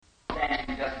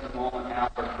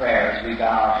as we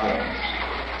bow our heads.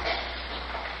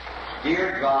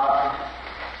 Dear God,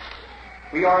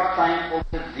 we are thankful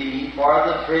to Thee for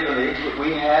the privilege that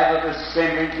we have of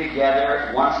assembling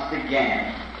together once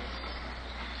again.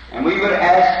 And we would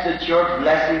ask that Your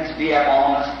blessings be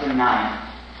upon us tonight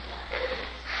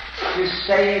to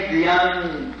save the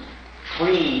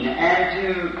unclean and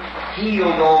to heal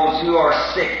those who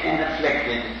are sick and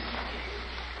afflicted,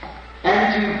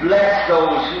 and to bless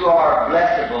those who are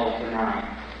blessable tonight.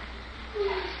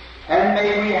 And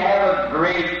may we have a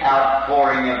great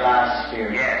outpouring of Thy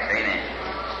Spirit. Yes,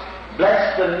 amen.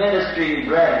 Bless the ministering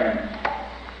brethren.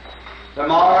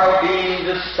 Tomorrow being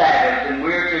the Sabbath, and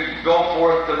we're to go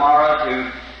forth tomorrow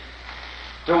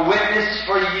to witness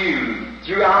for You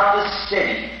throughout the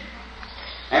city.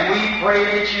 And we pray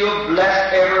that You'll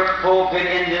bless every pulpit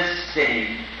in this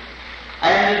city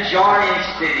and the adjoining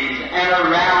cities and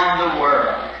around the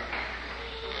world.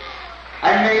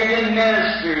 And may the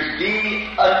ministers be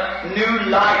a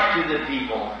new light to the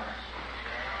people.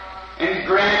 And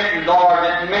grant, Lord,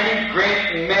 that many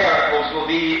great miracles will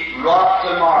be wrought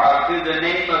tomorrow through the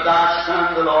name of Thy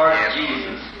Son, the Lord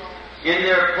Jesus, in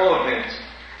their pulpits,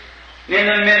 in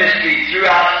the ministry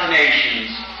throughout the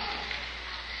nations.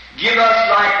 Give us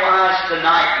likewise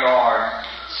tonight, Lord,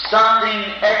 something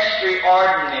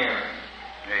extraordinary,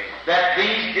 that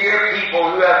these dear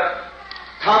people who have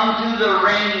come through the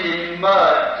rain and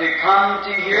mud to come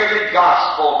to hear the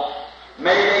gospel,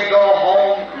 may they go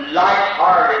home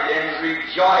light-hearted and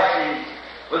rejoicing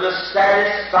with a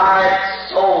satisfied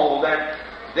soul that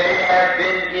they have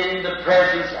been in the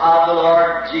presence of the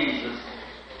Lord Jesus.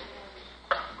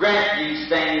 Grant these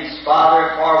things,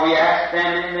 Father, for we ask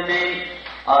them in the name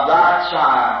of Thy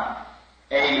child.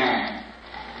 Amen.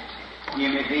 You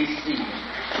may be seated.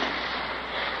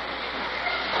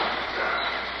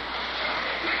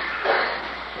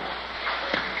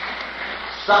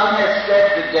 Some have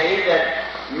said today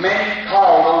that many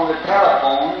called on the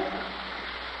telephone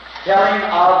telling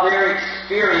of their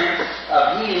experience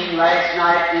of healing last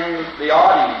night in the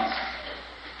audience.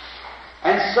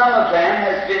 And some of them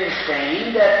has been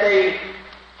saying that they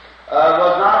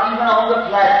was not even on the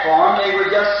platform, they were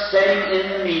just sitting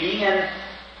in the meeting, and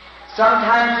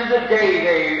sometime through the day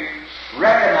they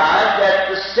recognized that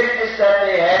the sickness that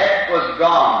they had was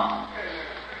gone.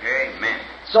 Amen.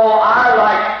 So I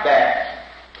like that.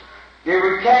 We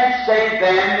can't say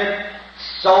then that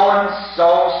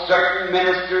so-and-so, certain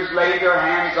ministers laid their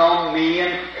hands on me,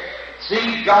 and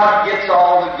see, God gets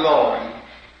all the glory.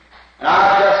 And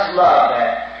I just love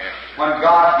that, when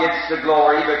God gets the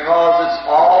glory, because it's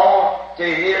all to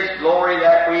His glory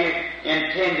that we're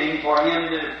intending for Him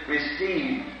to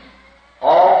receive.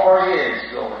 All for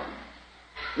His glory.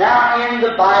 Now, in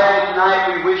the Bible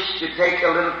tonight, we wish to take a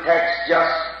little text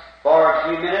just for a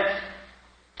few minutes.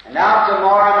 And now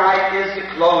tomorrow night is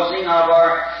the closing of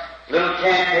our little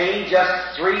campaign,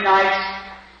 just 3 nights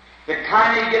to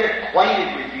kind of get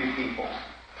acquainted with you people.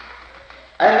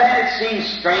 And then it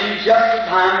seems strange, just the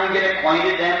time we get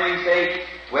acquainted, then we say,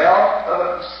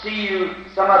 well, see you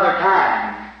some other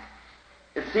time.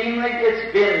 It seems like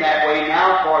it's been that way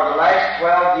now for the last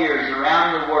 12 years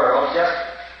around the world, just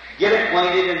get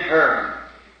acquainted and hurry.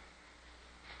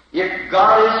 If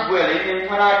God is willing, and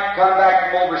when I come back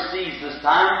from overseas this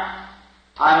time,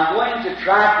 I'm going to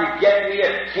try to get me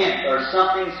a tent or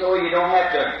something so you don't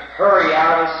have to hurry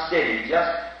out of the city. Just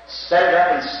set it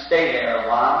up and stay there a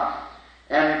while.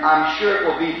 And I'm sure it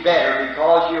will be better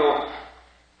because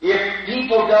if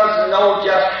people doesn't know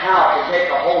just how to take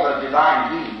a hold of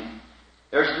divine healing,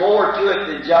 there's more to it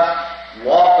than just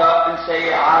walk up and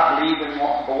say, I believe, and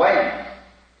walk away.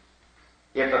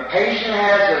 If a patient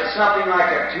has something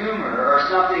like a tumor or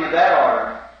something of that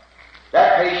order,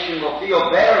 that patient will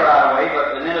feel better right away,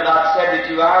 but within about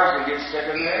 72 hours he'll get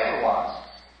sicker than they ever was.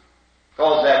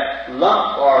 Because that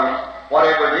lump or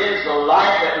whatever it is, the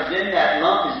life that was in that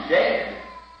lump is dead.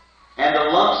 And the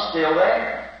lump's still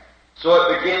there. So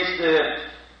it begins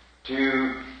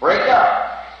to break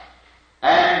up.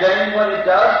 And then what it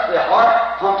does, the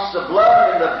heart pumps the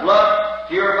blood, and the blood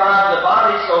purifies the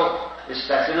body, so it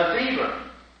sets in a fever.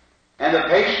 And the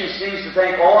patient seems to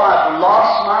think, oh, I've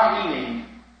lost my healing.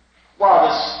 Well,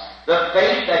 the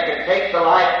faith that could take the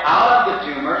life out of the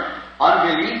tumor,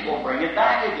 unbelief will bring it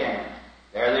back again.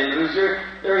 There they lose their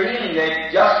healing.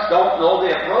 They just don't know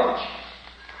the approach.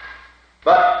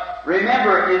 But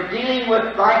remember, in dealing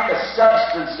with like the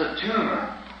substance of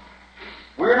tumor,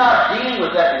 we're not dealing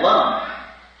with that lump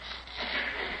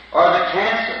or the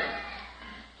cancer.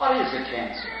 What is a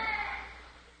cancer?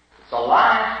 It's a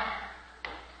life.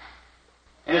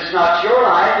 And it's not your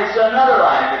life, it's another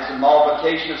life. It's a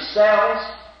multiplication of cells.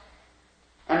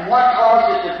 And what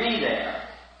caused it to be there?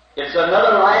 It's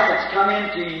another life that's come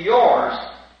into yours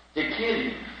to kill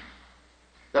you.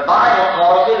 The Bible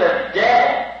calls it a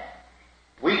devil.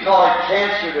 We call it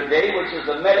cancer today, which is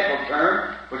a medical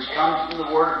term which comes from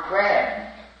the word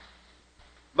crab.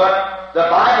 But the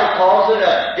Bible calls it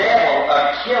a devil,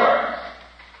 a killer.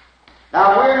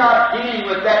 Now, we're not dealing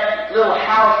with that little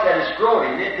house that is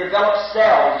growing. It develops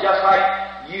cells just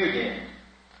like you did.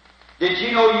 Did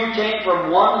you know you came from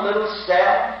one little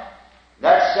cell?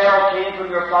 That cell came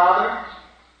from your father.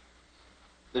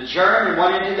 The germ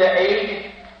went into the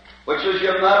egg, which was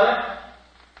your mother.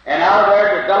 And out of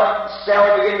there developed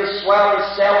cell, began to swell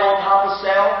and cell on top of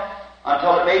cell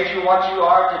until it made you what you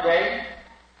are today.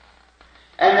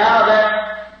 And now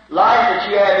that life that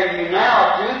you have in you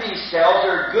now through these cells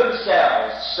are good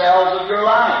cells, cells of your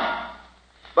life.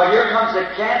 But here comes a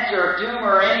cancer or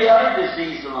tumor or any other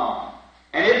disease along.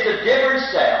 And it's a different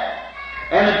cell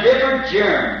and a different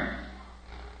germ.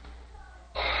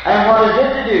 And what is it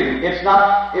to do? It's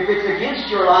not, if it's against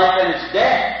your life, then it's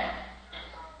death.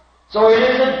 So it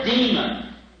is a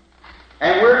demon.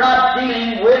 And we're not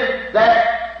dealing with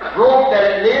that growth that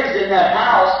it lives in that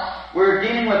house. We're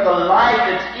dealing with the life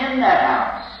that's in that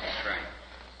house. That's right.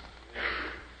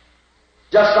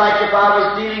 Just like if I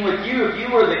was dealing with you, if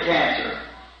you were the cancer.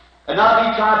 And not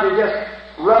be trying to just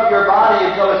rub your body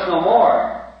until it's no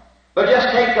more. But just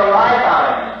take the life out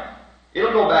of it.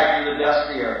 It'll go back to the dust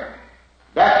of the earth.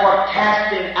 That's what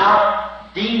casting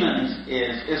out demons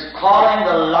is calling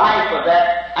the life of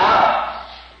that out.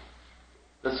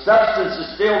 The substance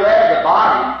is still there, the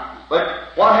body,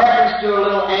 but what happens to a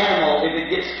little animal if it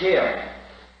gets killed?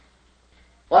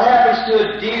 What happens to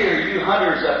a deer, you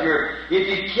hunters up here? If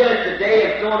you kill it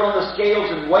today and throw it on the scales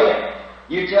and weigh it,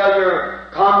 you tell your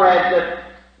comrades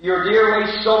that your deer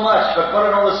weighs so much, but put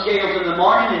it on the scales in the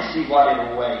morning and see what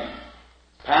it'll weigh.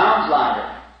 Pounds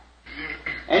lighter.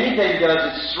 Anything does,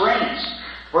 it shrinks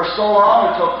for so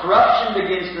long until corruption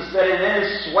begins to set in, and then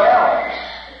it swells.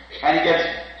 And it gets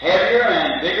heavier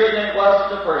and bigger than it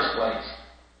was in the first place.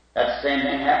 That same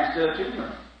thing happens to a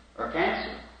tumor or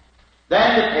cancer.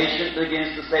 Then the patient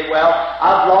begins to say, well,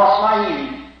 I've lost my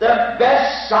healing. The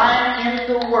best sign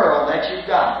in the world that you've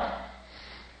got it.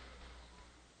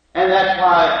 And that's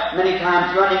why many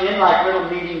times running in like little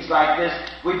meetings like this,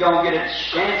 we don't get a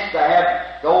chance to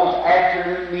have those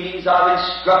afternoon meetings of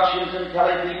instructions and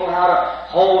telling people how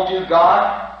to hold to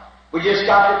God. We just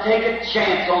got to take a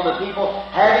chance on the people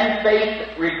having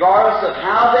faith regardless of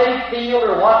how they feel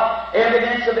or what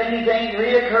evidence of anything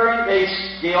reoccurring, they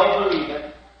still believe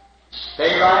it.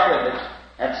 Stay right with it.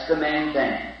 That's the main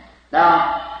thing.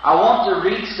 Now, I want to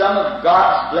read some of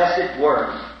God's blessed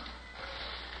Word.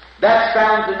 That's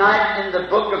found tonight in the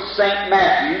book of St.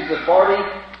 Matthew, the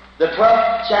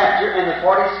 12th chapter and the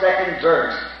 42nd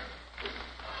verse.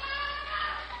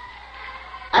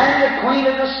 And the queen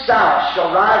of the south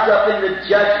shall rise up in the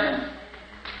judgment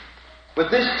with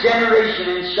this generation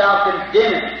and shall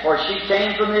condemn it, for she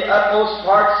came from the utmost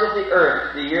parts of the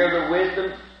earth to hear the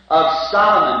wisdom of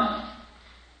Solomon.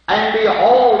 And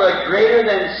behold, a greater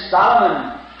than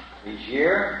Solomon is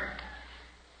here.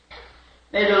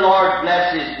 May the Lord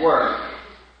bless His Word.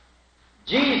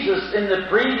 Jesus, in the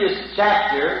previous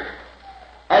chapter,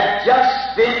 had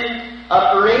just been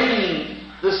upbraiding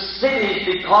the cities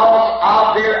because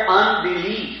of their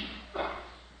unbelief.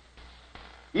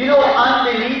 You know,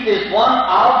 unbelief is one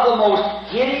of the most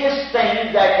hideous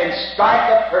things that can strike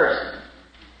a person.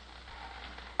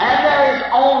 And there is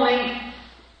only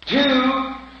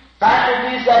two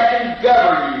faculties that can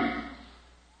govern you.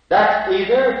 That's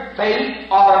either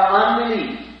faith or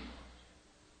unbelief.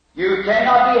 You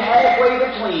cannot be halfway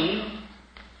between.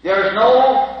 There's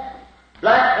no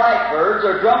black blackbirds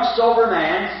or drunk sober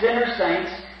man, sinner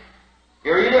saints.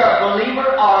 You're either a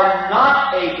believer or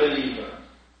not a believer.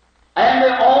 And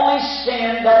the only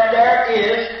sin that there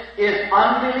is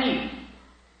unbelief.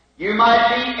 You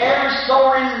might be ever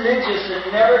so religious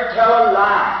and never tell a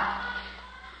lie.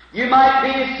 You might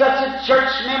be such a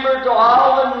church member to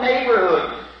all the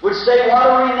neighborhood, would say what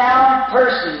a renowned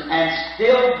person, and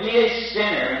still be a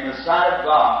sinner in the sight of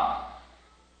God.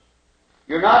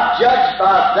 You're not judged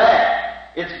by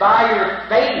that. It's by your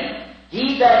faith.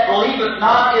 He that believeth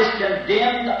not is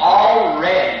condemned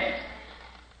already.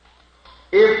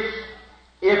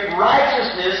 If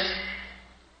righteousness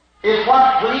is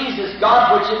what pleases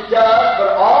God, which it does,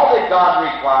 but all that God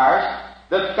requires,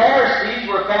 the Pharisees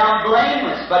were found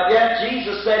blameless, but yet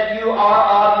Jesus said, you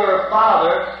are of your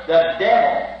father, the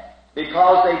devil,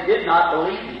 because they did not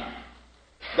believe Him.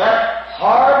 That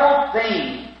horrible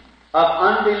thing of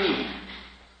unbelief.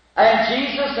 And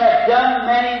Jesus had done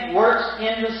many works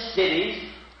in the cities,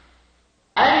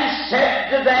 and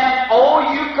said to them, O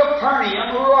you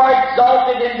Capernaum, who are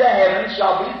exalted into heaven,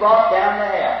 shall be brought down to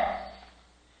hell.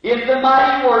 If the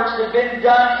mighty works that have been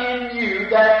done in you,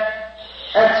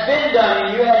 that's been done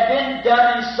in you, had been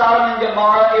done in Sodom and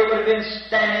Gomorrah, it would have been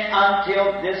standing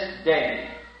until this day.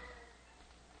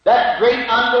 That great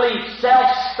unbelief,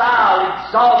 self-style,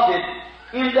 exalted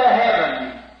into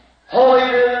heaven,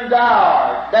 holier than thou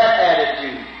art, that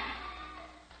attitude.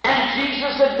 And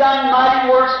Jesus had done mighty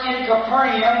works in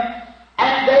Capernaum,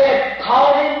 and they had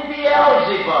called him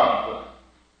Beelzebub,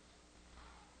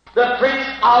 the prince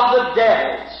of the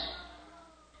devils.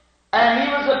 And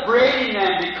he was upbraiding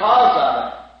them because of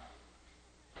it.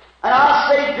 And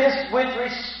I'll say this with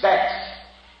respect,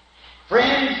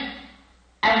 friends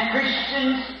and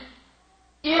Christians,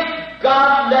 if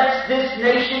God lets this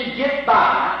nation get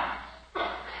by,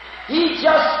 He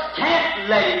just can't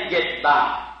let it get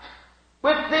by.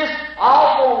 With this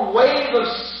awful wave of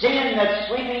sin that's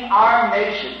sweeping our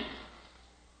nation,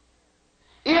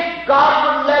 if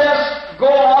God would let us go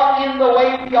on in the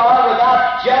way we are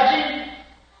without judging,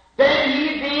 then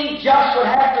He, being just, would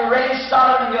have to raise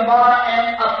Sodom and Gomorrah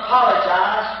and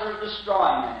apologize for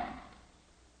destroying them.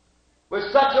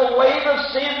 With such a wave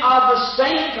of sin of the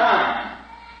same kind,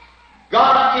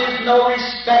 God is no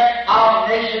respect of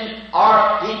nation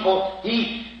or people.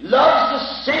 He loves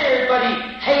the sinner, but He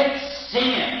hates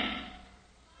sin.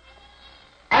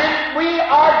 And we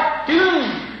are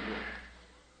doomed.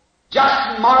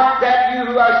 Just mark that, you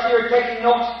who are here taking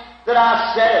notes, that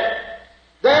I said it.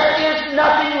 There is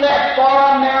nothing left for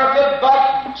America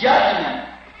but judgment.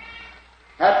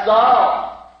 That's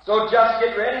all. So just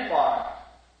get ready for it.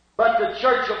 But the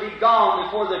church will be gone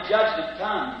before the judgment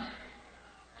comes.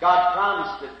 God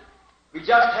promised it. We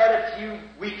just had a few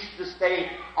weeks to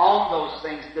stay on those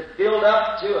things, to build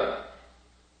up to it.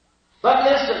 But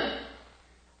listen,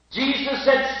 Jesus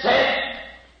had said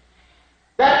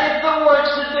that if the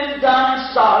works had been done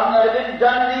in Sodom, that had been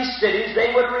done in these cities,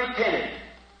 they would repent it.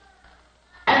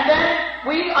 And then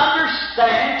we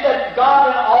understand that God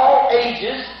in all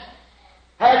ages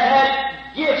has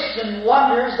had gifts and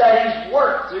wonders that He's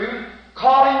worked through,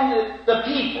 calling the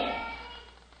people.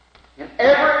 In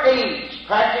every age,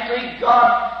 practically,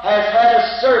 God has had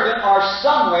a servant or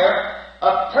somewhere,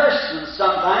 a person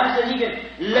sometimes, that He can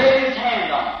lay His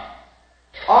hand on.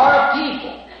 Or a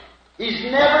people. He's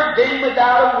never been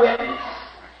without a witness.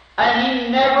 And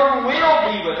He never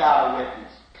will be without a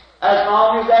witness, as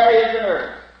long as there is an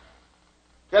earth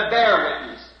to bear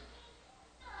witness.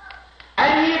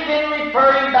 And He had been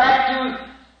referring back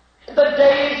to the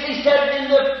days, He said in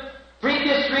the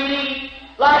previous reading,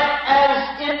 like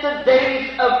as in the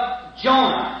days of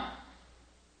Jonah,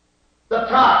 the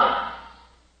prophet.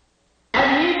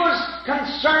 And He was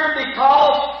concerned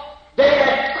because they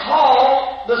had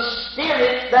called the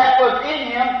spirit that was in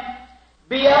him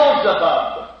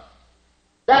Beelzebub.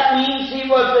 That means he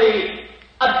was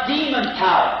a demon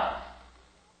power.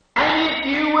 And if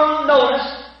you will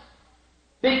notice,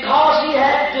 because he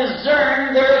had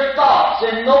discerned their thoughts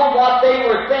and know what they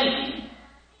were thinking,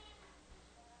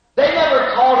 they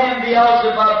never called him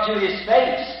Beelzebub to his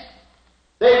face.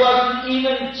 They wasn't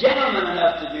even gentlemen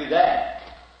enough to do that.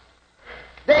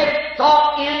 They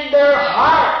thought in their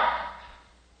heart.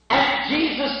 And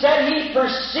Jesus said He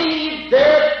perceived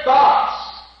their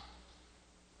thoughts.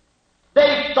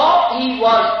 They thought He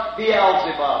was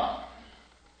Beelzebub.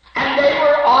 And they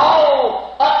were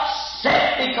all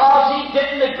upset because He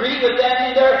didn't agree with them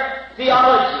in their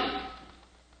theology.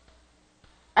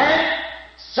 And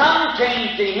some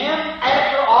came to Him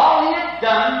after all He had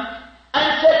done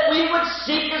and said, we would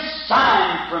seek a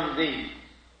sign from Thee.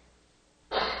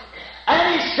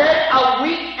 And He said, a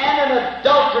weak and an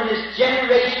adulterous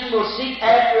generation will seek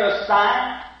after a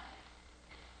sign.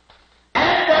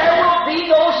 And there will be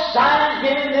no sign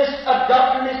given this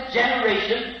adulterous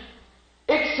generation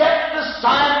except the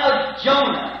sign of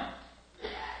Jonah.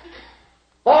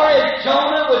 For if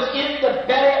Jonah was in the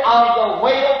belly of the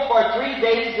whale for 3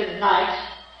 days and nights,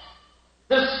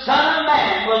 the Son of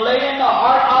Man will lay in the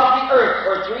heart of the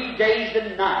earth for 3 days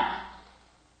and nights.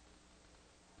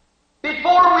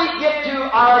 Before we get to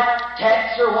our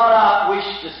text, or what I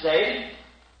wish to say,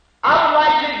 I would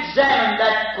like to examine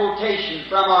that quotation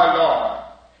from our Lord.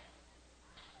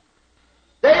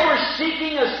 They were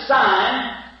seeking a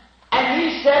sign, and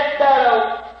He said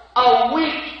that a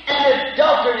weak and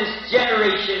adulterous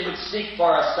generation would seek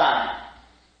for a sign.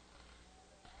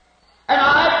 And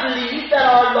I believe that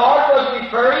our Lord was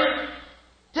referring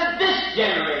to this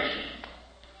generation.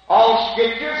 All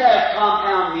Scriptures have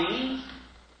compound meanings.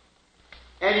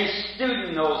 Any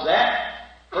student knows that.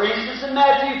 1 For instance, in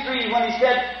Matthew 3, when he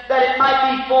said that it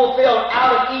might be fulfilled,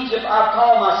 out of Egypt I've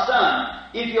called my son.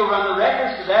 If you'll run the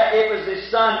records to that, it was his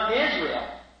son Israel.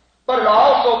 But it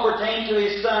also pertained to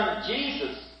his son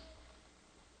Jesus.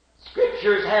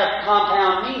 Scriptures have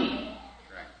compound meaning.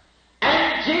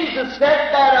 And Jesus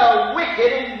said that a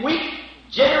wicked and weak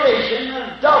generation,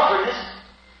 an adulteress,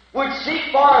 would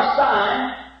seek for a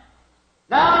sign.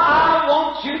 Now I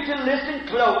want you to listen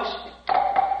close.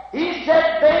 He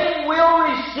said they will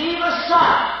receive a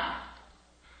sign.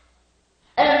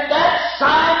 And that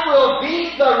sign will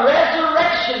be the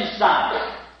resurrection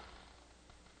sign.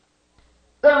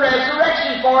 The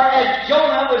resurrection, for as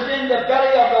Jonah was in the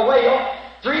belly of the whale,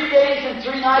 3 days and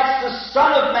 3 nights, the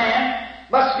Son of Man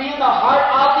must be in the heart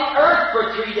of the earth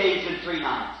for 3 days and 3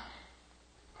 nights.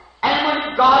 And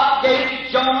when God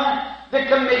gave Jonah the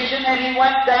commission and he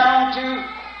went down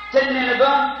to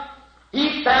Nineveh,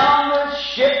 he found the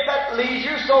ship at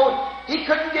leisure, so he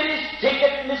couldn't get his ticket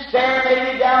and his fare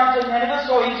maybe down to Nineveh,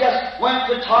 so he just went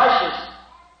to Tarshish.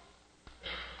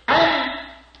 And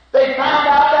they found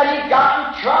out that he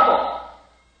got in trouble.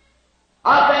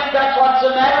 I think that's what's the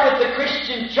matter with the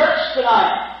Christian church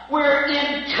tonight. We're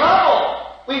in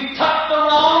trouble. We've took the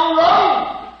wrong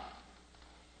road.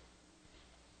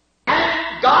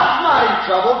 And God's not in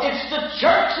trouble. It's the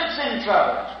church that's in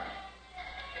trouble.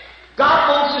 God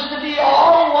wants us to be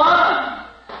all one.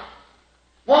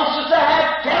 Wants us to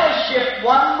have fellowship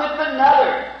one with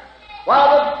another. While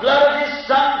the blood of His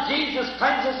Son Jesus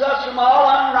cleanses us from all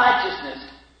unrighteousness.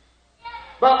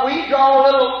 But we draw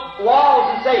little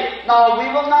walls and say, no, we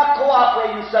will not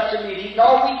cooperate in such a meeting.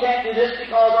 No, we can't do this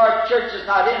because our church is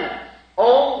not in it.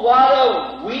 Oh, what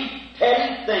a weak,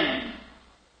 petty thing.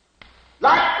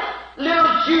 Like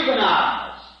little juveniles.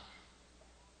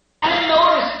 And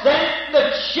notice then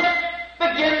the ship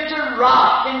began to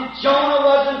rock and Jonah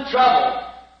was in trouble.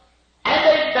 And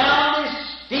they bound his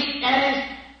feet and his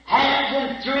hands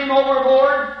and threw him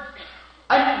overboard.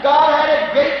 And God had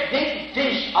a great big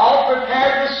fish all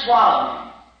prepared to swallow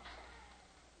him.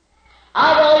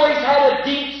 I've always had a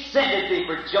deep sympathy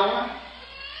for Jonah.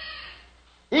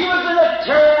 He was in a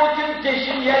terrible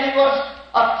condition, yet he was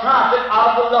a prophet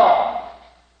of the Lord.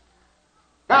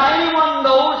 Now anyone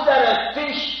knows that a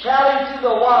fish traveling through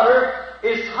the water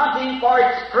is hunting for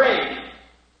its prey.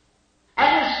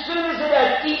 And as soon as it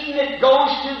has eaten, it goes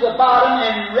to the bottom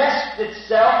and rests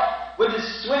itself with the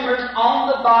swimmers on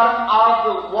the bottom of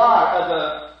the water, of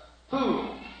the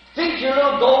pool. Feed your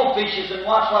little goldfishes and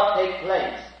watch what takes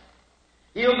place.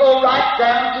 He'll go right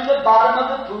down to the bottom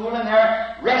of the pool and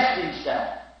there rest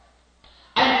himself.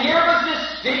 And here was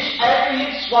this fish, after he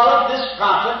had swallowed this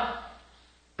prophet,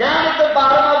 down at the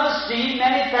bottom of the sea,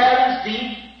 many fathoms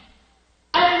deep.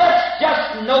 And let's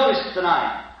just notice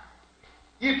tonight,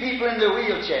 you people in the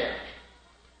wheelchair,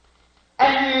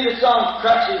 and you that's on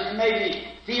crutches, maybe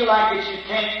feel like that you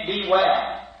can't be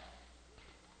well.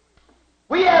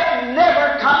 We have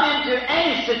never come into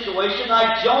any situation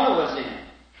like Jonah was in.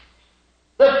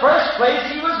 The first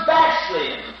place he was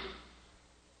backslidden.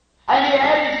 And he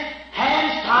had his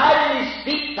hands tied and his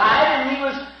feet tied and he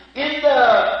was in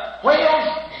the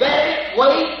whale's belly,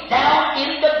 way down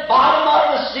in the bottom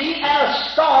of the sea and a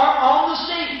storm on the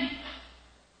sea.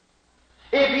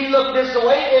 If he looked this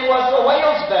way, it was the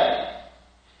whale's belly.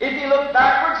 If he looked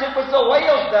backwards, it was the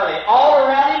whale's belly. All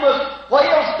around him was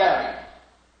whale's belly.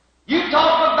 You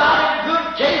talk about a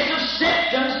good case of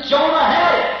symptoms, Jonah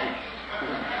had it.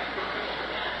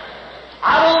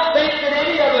 I don't think that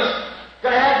any of us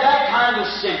could have that kind of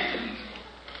symptoms.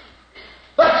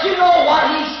 But you know what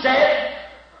he said?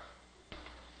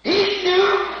 He knew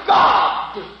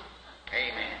God.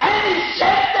 Amen. And he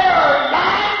said there are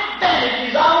 9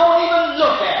 vanities I won't even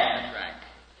look at. That's right.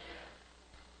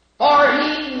 For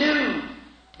he knew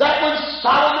that when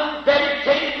Solomon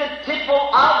dedicated the temple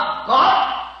of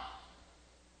God,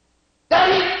 that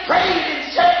he prayed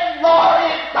and said, Lord,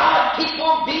 if thy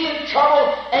people be in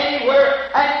trouble anywhere,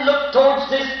 and look towards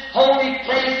this holy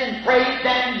place and pray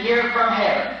them here from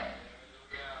heaven.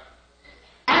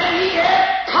 And he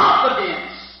had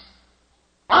confidence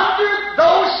under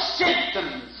those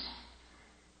symptoms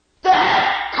to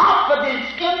have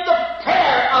confidence in the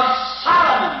prayer of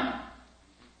Solomon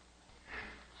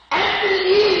and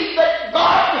believe that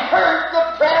God heard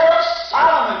the prayer of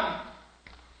Solomon.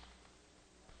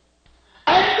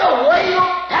 And the whale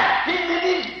packed him in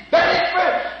his belly for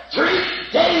 3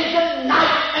 days and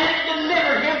nights and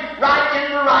delivered him right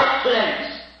in the right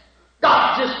place.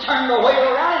 God just turned the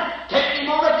whale around and took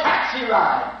him on a taxi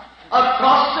ride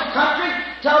across the country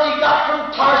till he got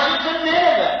from Tarshish to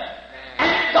Nineveh.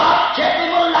 And God kept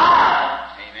him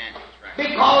alive. Amen. That's right.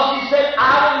 Because he said,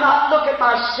 I will not look at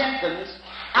my symptoms.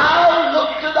 I I'll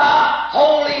look to the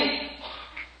holy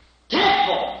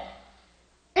temple.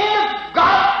 And if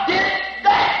God did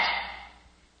that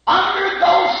under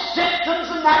those symptoms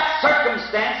and that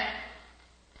circumstance,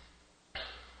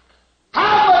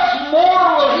 how much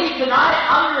more will He tonight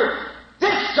under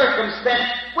this circumstance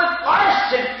with our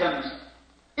symptoms?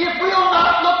 If we'll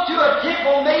not look to a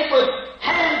temple made with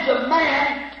hands of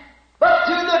man, but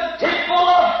to the temple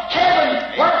of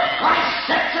heaven, where Christ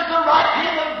sits at the right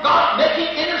hand of God, making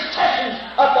intercessions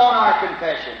upon our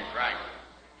confession. Right.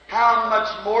 How much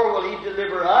more will He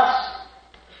deliver us?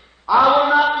 I will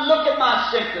not look at my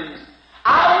symptoms.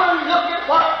 I will look at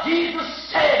what Jesus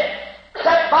said,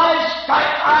 that by His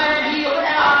stripes I am healed,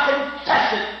 and I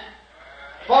confess it.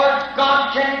 For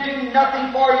God can do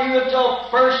nothing for you until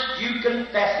first you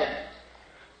confess it.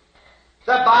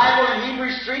 The Bible in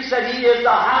Hebrews 3 said He is the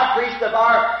high priest of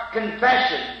our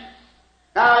confession.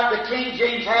 Now, the King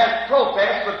James has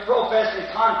profess, but profess and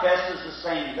confess is the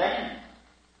same thing.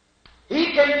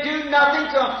 He can do nothing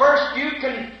till first you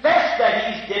confess that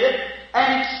He's did it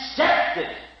and accept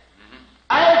it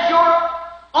as your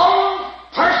own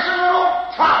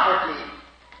personal property.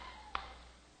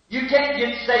 You can't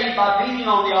get saved by being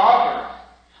on the altar,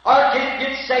 or can't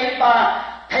get saved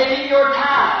by paying your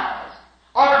tithes,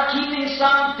 or keeping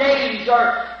some days,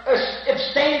 or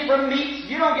abstain from meats.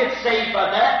 You don't get saved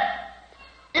by that.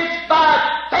 It's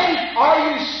by faith are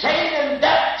you saved, and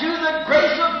that to the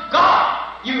grace of God.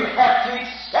 You have to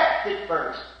accept it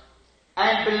first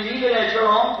and believe it as your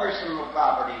own personal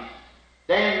property.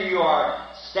 Then you are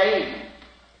saved.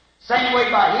 Same way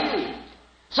by healing.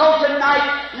 So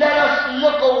tonight, let us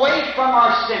look away from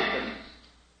our symptoms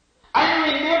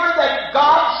and remember that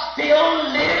God still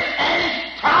lives and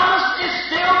His promise is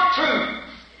still true.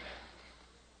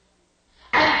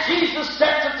 And Jesus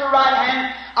sits at the right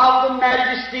hand of the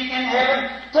Majesty in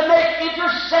heaven to make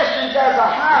intercessions as a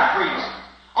high priest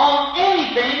on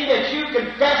anything that you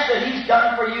confess that He's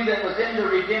done for you that was in the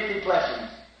redemptive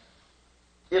blessings.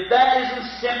 If that isn't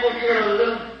simple, here a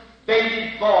little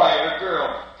baby boy or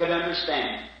girl could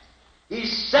understand. He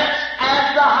sits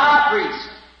as the high priest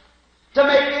to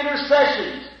make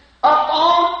intercessions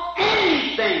upon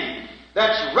anything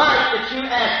that's right that you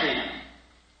ask Him.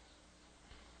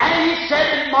 And He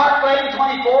said in Mark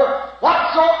 11:24,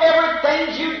 whatsoever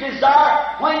things you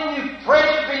desire, when you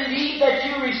pray, believe that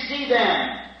you receive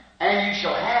them, and you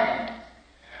shall have them.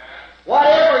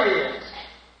 Whatever it is,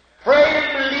 pray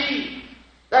and believe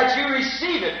that you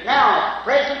receive it. Now,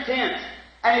 present tense,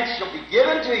 and it shall be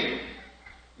given to you.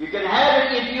 You can have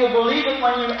it if you believe it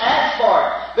when you ask for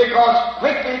it, because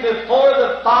quickly before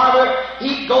the Father,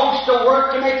 He goes to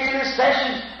work to make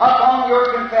intercessions upon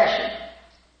your confession.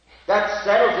 That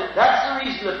settles it. That's the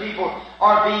reason the people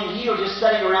are being healed just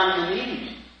sitting around in the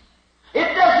meeting.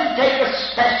 It doesn't take a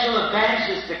special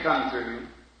evangelist to come through.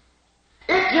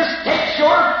 It just takes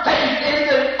your faith in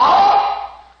the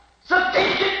all-sufficient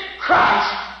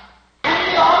Christ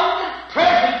and the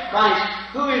omnipresent Christ,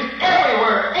 who is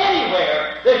everywhere,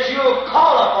 anywhere that you'll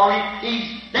call upon Him.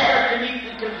 He's there to meet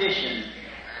the conditions.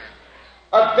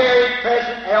 A very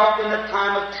present help in a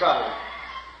time of trouble.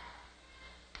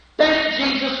 Then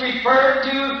Jesus referred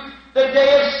to the day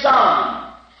of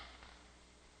Solomon.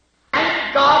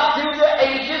 And God, through the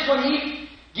ages, when He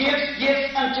gives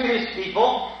gifts unto His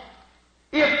people,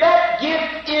 if that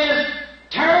gift is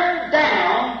turned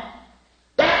down,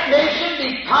 that nation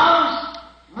becomes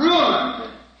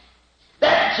ruined.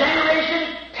 That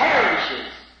generation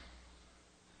perishes.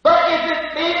 But if it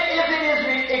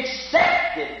is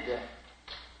accepted,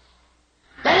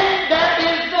 then that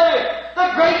is the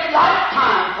great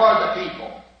lifetime for the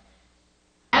people.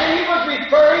 And He was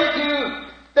referring to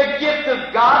the gift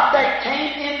of God that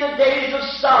came in the days of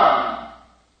Solomon.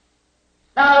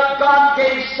 Now, God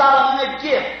gave Solomon a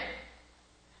gift.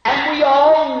 And we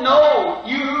all know,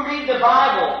 you who read the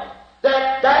Bible,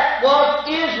 that that was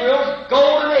Israel's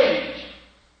golden age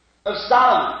of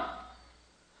Solomon.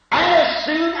 And as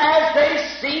soon as they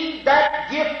seen that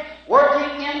gift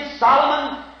working in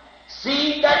Solomon,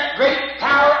 seen that great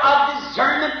power of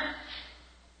discernment,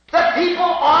 the people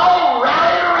all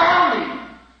rallied around him.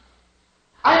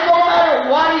 And no matter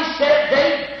what he said,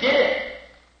 they did it.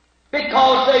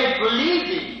 Because they believed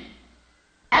him.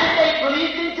 And they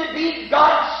believed him to be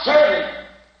God's servant.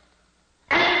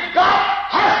 And God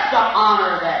has to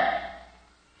honor that.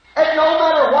 And no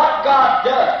matter what God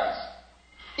does,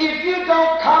 if you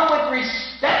don't come with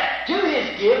respect to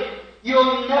His gift,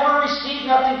 you'll never receive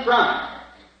nothing from it.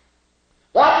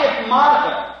 What if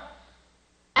Martha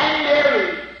and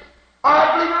Mary, or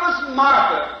I believe it was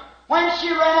Martha, when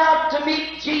she ran out to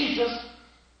meet Jesus,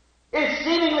 it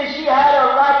seemingly she had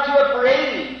a right to a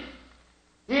parade.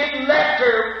 He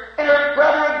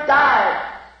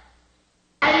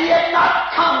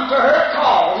not come to her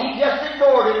call. He just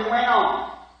ignored it and went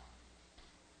on.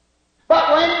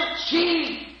 But when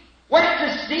she went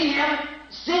to see him,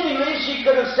 seemingly she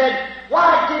could have said,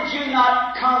 "Why did you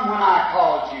not come when I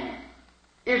called you?"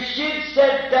 If she'd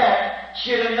said that,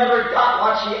 she'd have never got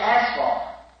what she asked for.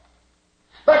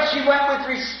 But she went with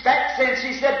respect, and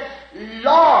she said,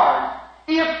 "Lord,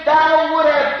 if thou would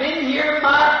have been here,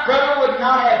 my brother would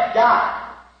not have died.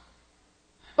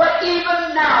 But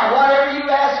even now, whatever you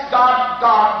ask God,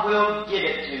 God will give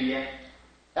it to you."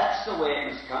 That's the way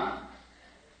it must come.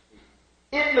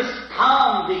 It must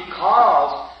come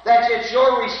because that it's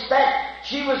your respect.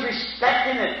 She was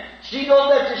respecting it. She knew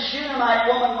that the Shunammite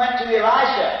woman went to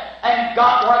Elisha and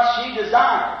got what she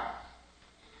desired.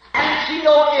 And she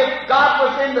knew if God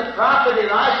was in the prophet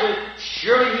Elisha,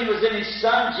 surely he was in his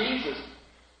son Jesus.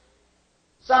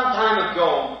 Some time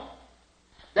ago,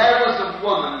 there was a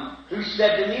woman who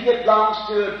said to me that belongs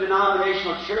to a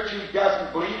denominational church who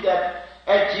doesn't believe that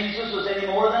Jesus was any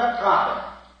more than a prophet.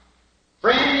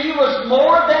 Friend, he was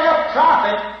more than a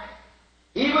prophet.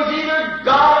 He was either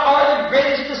God or the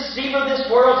greatest deceiver this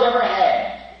world's ever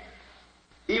had.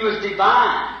 He was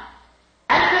divine.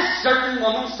 And this certain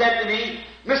woman said to me,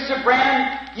 "Mr.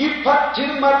 Branham, you put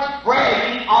too much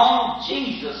bragging on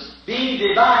Jesus being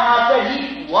divine." I said,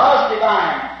 "He was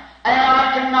divine, and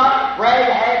I cannot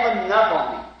brag half enough on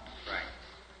him." Right.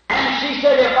 And she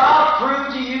said, "If I'll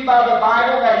prove to you by the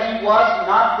Bible that he was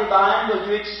not divine, will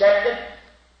you accept it?"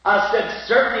 I said,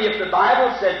 "Certainly, if the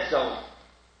Bible said so.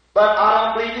 But I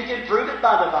don't believe you can prove it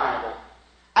by the Bible."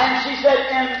 And she said,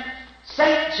 in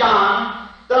St. John,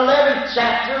 the 11th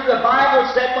chapter, the Bible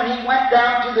said when he went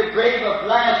down to the grave of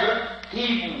Lazarus,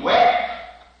 he wept.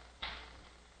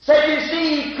 Said, you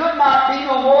see, he could not be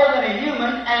no more than a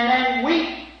human and then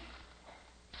weep.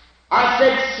 I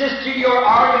said, "Sister, your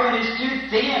argument is too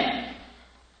thin.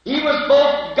 He was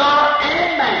both God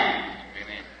and man.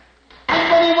 Amen.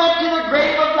 And when he went to the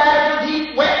grave of Lazarus,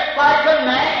 he wept like a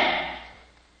man.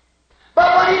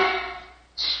 But when he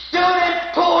stood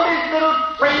and pulled his little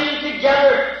frame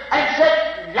together and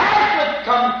said, 'Lazarus,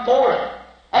 come forth,'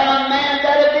 and a man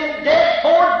that had been dead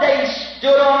 4 days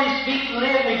stood on his feet and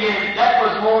lived again, that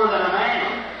was more than a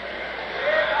man.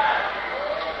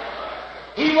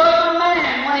 He was a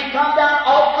man when he come down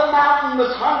off the mountain,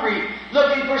 was hungry,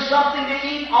 looking for something to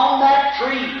eat on that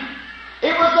tree.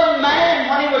 It was a man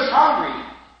when he was hungry.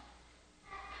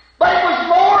 But it was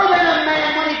more than a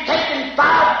man when he'd taken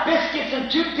 5 biscuits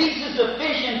and 2 pieces of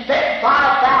fish and fed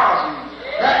 5,000.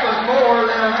 That was more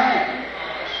than a man.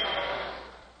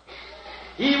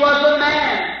 He was a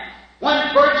man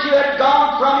when virtue had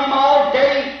gone from him all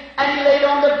day, and he laid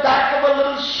on the back of a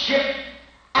little ship,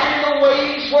 and the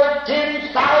waves were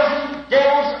 10,000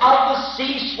 devils of the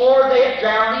sea swore they had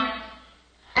drowned him.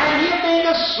 And he being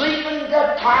asleep and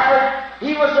tired,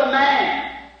 he was a man.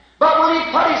 But when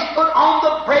he put his foot on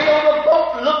the brail of the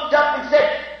boat, looked up and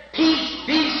said, "Peace,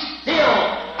 be still,"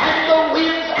 and the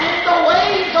winds and the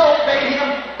waves obeyed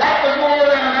him, that was more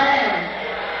than a man.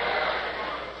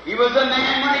 He was a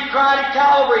man when he cried at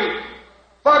Calvary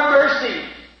for mercy.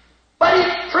 But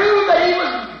he proved that he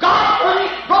was God when he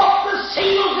broke the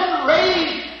seals and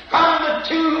raised from the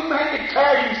tomb and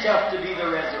declared himself to be the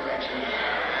resurrection.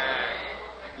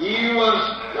 He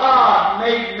was God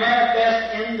made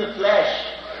manifest in the flesh.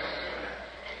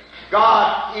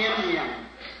 God in him.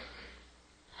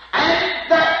 And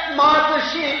that Martha,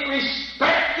 she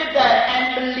respected that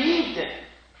and believed it.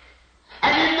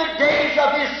 And in the days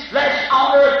of his flesh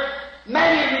on earth,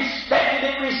 many respected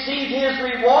it, received his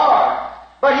reward.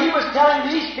 But he was telling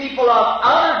these people of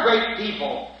other great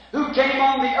people who came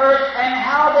on the earth and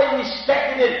how they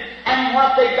respected it and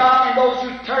what they got, and those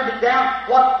who turned it down,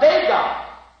 what they got.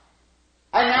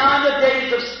 And now in the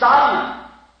days of Solomon,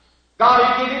 God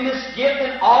had given him this gift,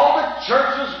 and all the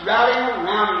church was rallying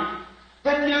around him.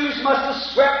 The news must have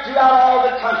swept throughout all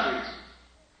the countries.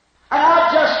 And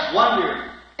I just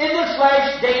wonder, in this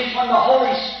last days when the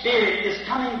Holy Spirit is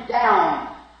coming down,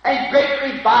 and great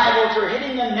revivals are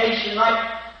hitting the nation like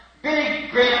Billy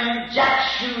Graham, Jack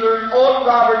Schuler, and Oral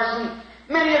Roberts, and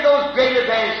many of those great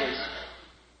evangelists.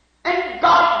 And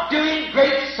God doing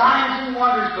great signs and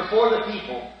wonders before the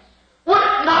people. Would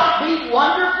it not be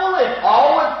wonderful if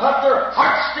all would put their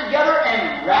hearts together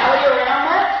and rally around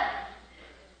that?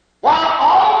 While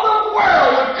all the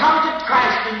world would come to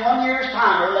Christ in 1 year's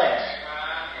time or less.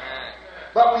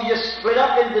 But we just split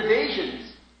up in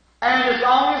divisions. And as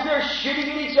long as they're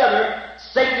shooting at each other,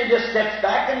 Satan just steps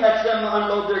back and lets them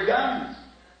unload their guns.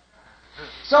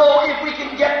 So if we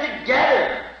can get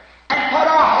together and put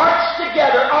our hearts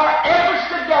together, our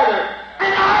efforts together,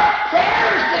 and our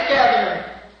prayers together,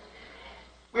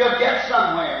 we'll get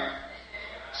somewhere.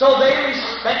 So they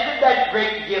respected that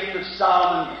great gift of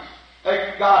Solomon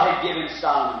that God had given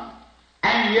Solomon.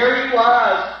 And here he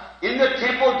was in the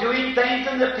temple doing things,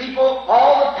 and the people,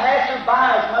 all the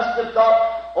passersby must have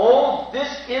thought, oh, this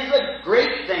is a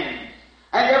great thing.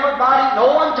 And everybody,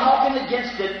 no one talking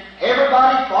against it,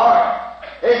 everybody for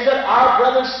it. They said, our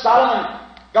brother Solomon,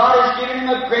 God has given him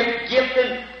a great gift,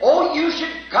 and oh, you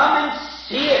should come and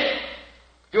see it,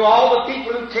 to all the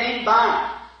people who came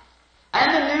by. And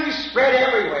the news spread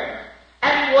everywhere.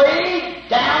 And way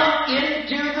down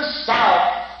into the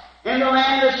south, in the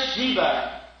land of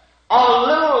Sheba, a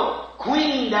little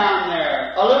queen down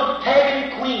there, a little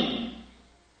pagan queen.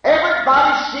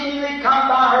 Everybody seemingly come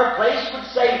by her place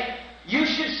would say, you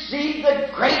should see the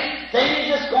great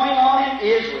things that's going on in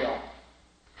Israel.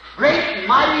 Great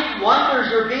mighty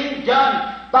wonders are being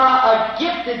done by a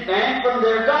gifted man from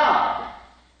their God,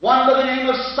 one by the name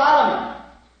of Solomon.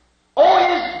 Oh,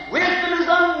 his wisdom is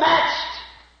unmatched.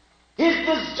 His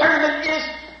discernment is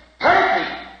perfect.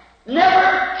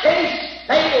 Never case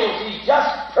fails. He's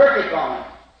just perfect on it.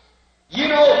 You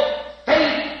know,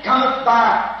 faith cometh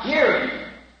by hearing.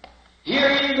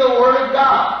 Hearing the Word of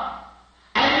God.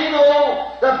 And you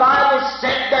know, the Bible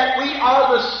said that we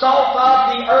are the salt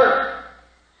of the earth.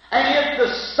 And if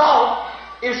the salt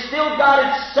is still got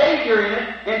its Savior in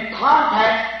it, in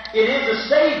contact, it is a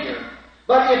Savior.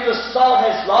 But if the salt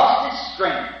has lost its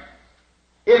strength,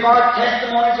 if our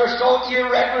testimonies are so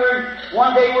irregular,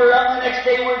 one day we're up, the next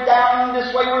day we're down,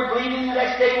 this way we're bleeding, the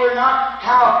next day we're not,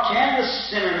 how can the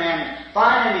sinner man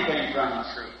find anything from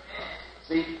us?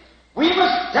 See, we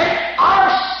must take our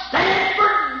stand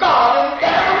for God and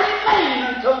never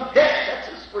remain until death sets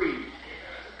us free.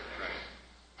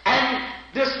 And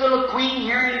this little queen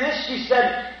hearing this, she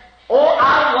said, oh,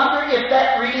 I wonder if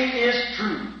that really is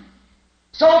true.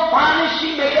 So finally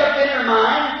she made up in her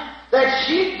mind that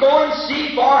she'd go and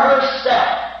see for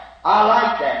herself. I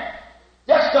like that.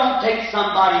 Just don't take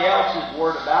somebody else's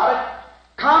word about it.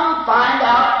 Come find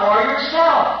out for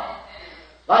yourself.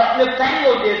 Like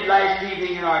Nathaniel did last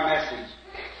evening in our message.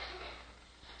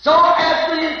 So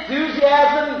as the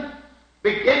enthusiasm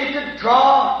began to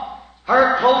draw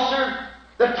her closer,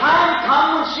 the time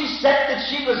come when she said that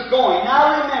she was going.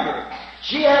 Now remember,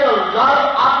 she had a lot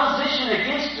of opposition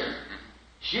against her.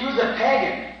 She was a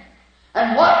pagan.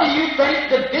 And what do you think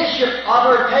the bishop of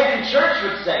her pagan church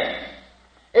would say?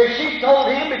 If she told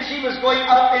him that she was going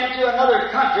up into another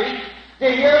country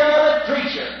to hear another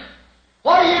preacher,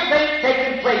 what do you think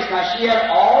taking place? Now, she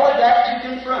had all of that to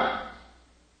confront.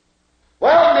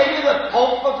 Well, maybe the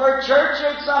pope of her church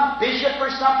or some bishop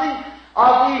or something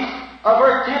of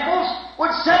her temples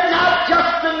would say, now,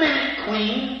 just a minute,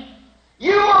 queen.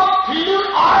 You will pollute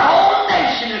our whole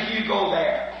nation if you go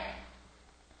there.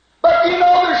 But you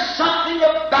know, there's something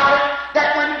about it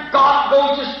that when God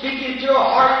goes to speak into your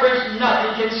heart, there's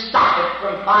nothing can stop it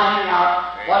from finding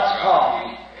out what's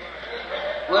calling.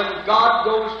 When God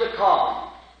goes to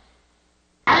call.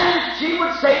 And she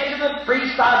would say to the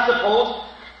priest, I suppose,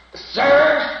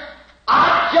 sirs,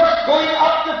 I'm just going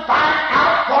up to find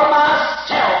out for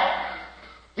myself.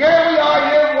 Here we are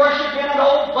here worshiping an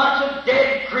old bunch of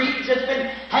dead creeds that's been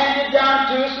handed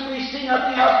down to us, and we see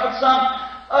nothing else but some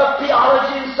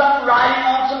theology and some writing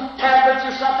on some tablets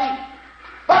or something.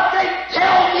 But they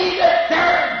tell me that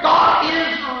their God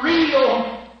is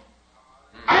real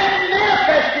and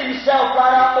manifests himself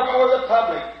right out before the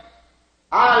public.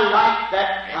 I like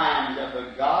that kind of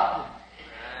a God.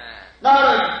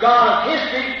 Not a God of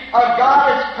history, a God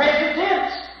that's present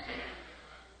tense.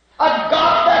 A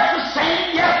God that's the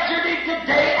same yesterday,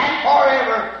 today, and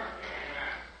forever.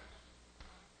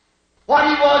 What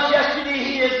he was yesterday,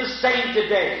 he is the same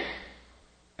today.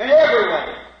 In every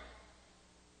way.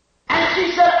 And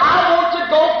she said, I want to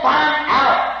go find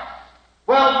out.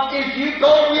 Well, if you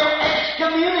go, we'll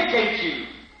excommunicate you.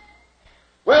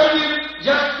 Well, you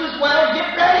just as well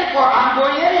get ready for it. I'm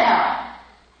going anyhow.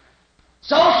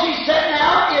 So she said,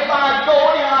 now, if I go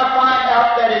and I find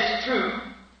out that it's true,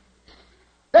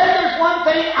 then there's one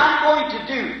thing I'm going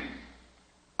to do.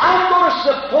 I'm going to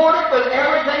support it with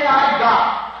everything I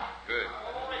got.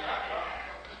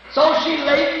 So she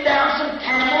laid down some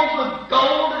camels with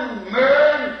gold and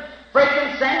myrrh and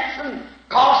frankincense and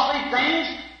costly things.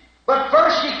 But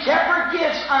first she kept her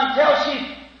gifts until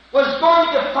she was going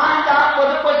to find out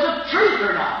whether it was the truth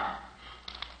or not.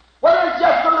 Whether it's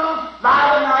just a little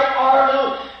fly of night or a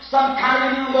little, some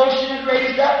kind of emotion had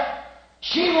raised up.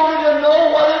 She wanted to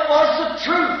know whether it was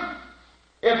the truth.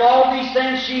 If all these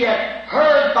things she had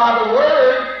heard by the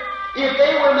Word, if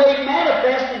they were made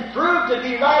manifest and proved to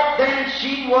be right, then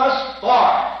she was for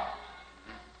it.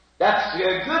 That's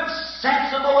a good,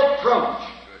 sensible approach.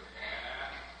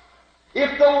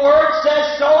 If the Word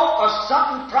says so, or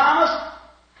something promised,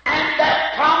 and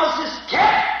that promise is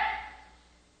kept,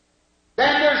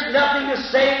 then there's nothing to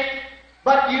say,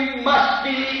 but you must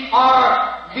be or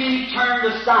be turned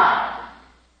aside,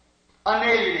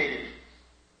 alienated.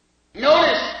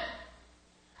 Notice,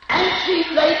 and she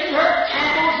laden her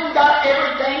camels and got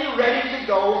everything ready to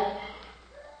go.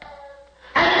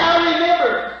 And now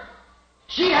remember,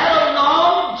 she had a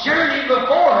long journey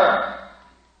before her.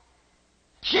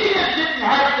 She just didn't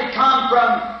have to come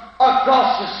from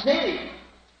across the city.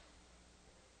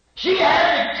 She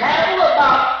had to travel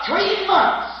about 3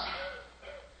 months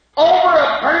over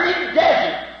a burning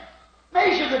desert.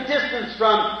 Measure the distance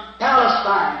from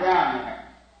Palestine down there.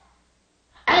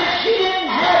 And she didn't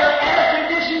have an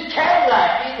air-conditioned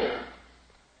Cadillac either,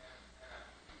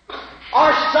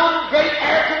 or some great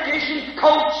air-conditioned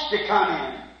coach to come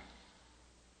in.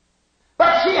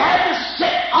 But she had to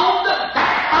sit on the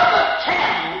back of a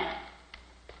camel.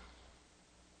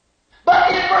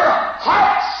 But if her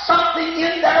heart, something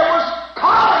in there was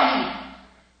calling,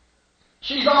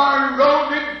 she's on the road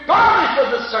regardless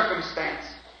of the circumstance.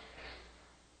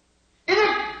 And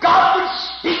if God would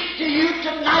speak to you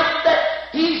tonight that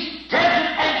He's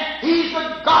present and He's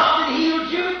the God that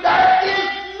heals you, there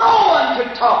is no one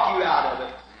to talk you out of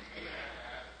it.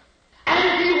 And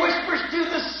if He whispers to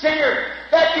the sinner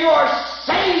that you are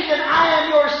saved and I am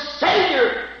your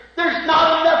Savior, there's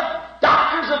not enough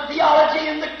doctors of theology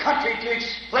in the country to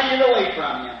explain it away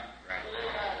from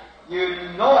you.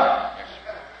 You know it.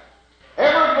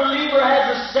 Every believer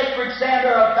has a sacred sand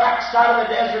or a backside of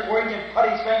the desert where he can put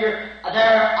his finger,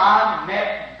 there I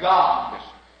met God.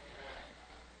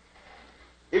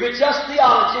 If it's just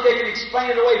theology, they can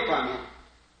explain it away from you.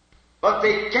 But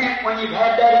they can't when you've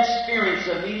had that experience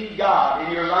of meeting God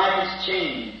and your life has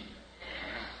changed.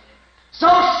 So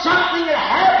something had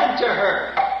happened to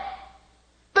her.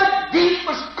 The deep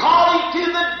was calling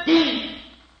to the deep.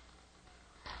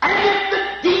 And if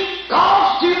the deep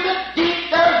calls to the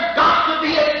deep, there's got to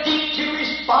be a deep to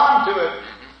respond to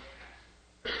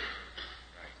it.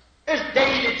 As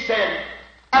David said,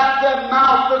 at the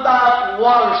mouth of thy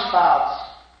waterspouts,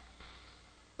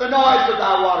 the noise of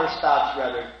thy waterspouts,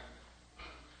 rather.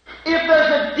 If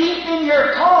there's a deep in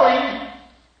your calling,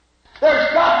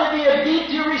 there's got to be a deep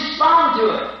to respond to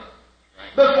it.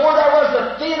 Before there was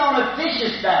a fin on a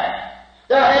fish's back,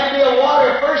 there had to be a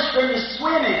water first for him to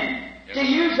swim in to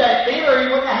use that fin, or he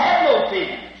wouldn't have had no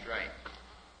fin.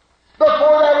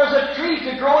 Before there was a tree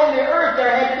to grow in the earth,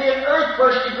 there had to be an earth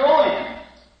first to grow in,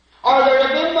 or there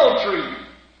had been no tree.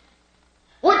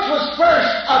 Which was first,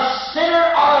 a sinner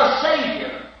or a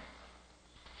Savior?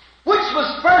 Which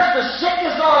was first, a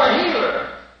sickness or a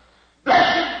healer?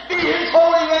 Blessed be His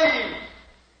holy name.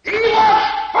 He was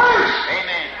first.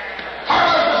 Amen. There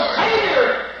was a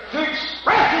Savior to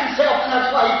express Himself, and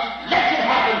that's why He lets it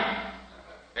happen.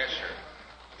 Yes, sir.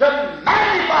 To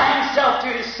magnify Himself to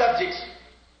His subjects,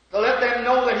 to let them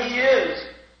know that He is.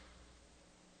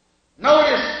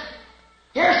 Notice,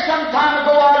 here some time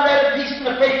ago I read a piece in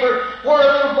the paper where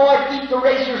a little boy beat the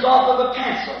racers off of a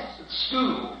pencil at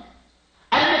school.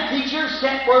 And the teacher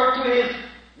sent word to his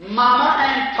mama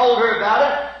and told her about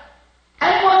it.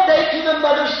 And one day, to the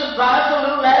mother's surprise, the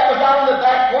little lad was out on the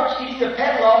back porch eating the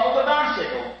pedal off of a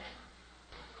bicycle.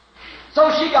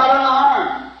 So she got an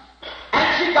alarm. And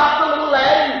she got the little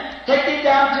lad and took him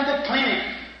down to the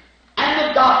clinic. And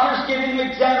the doctors gave him an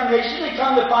examination. They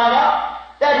come to find out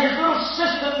that his little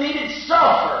system needed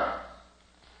sulfur.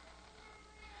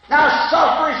 Now,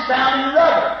 sulfur is found in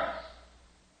rubber.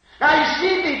 Now, you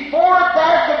see, before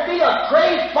there could be a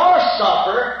crave for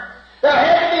sulfur, there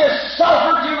had to be a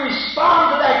sulfur to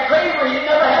respond to that crave, or he'd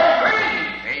never had a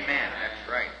crave. Amen. That's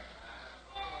right.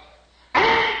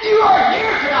 And you are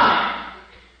here tonight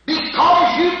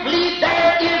because you believe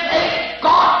there is a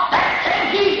God that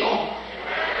can heal.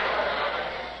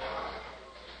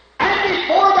 And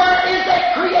before there is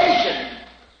a creation,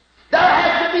 there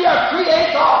has to be a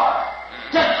creator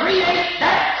to create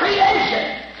that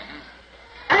creation.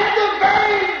 And the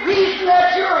very reason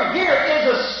that you're here is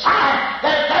a sign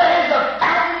that there is a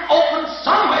fountain open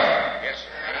somewhere. Yes,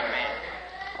 sir. Amen.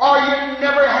 Or you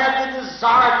never had the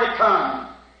desire to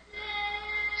come.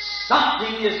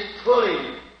 Something is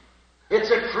pulling.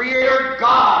 It's a Creator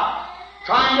God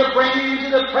trying to bring you into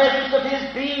the presence of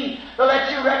His being, to let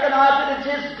you recognize that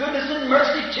it's His goodness and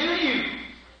mercy to you.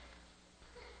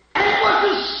 And it was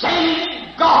the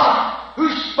same God who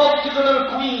spoke to the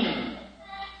little queen,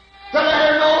 to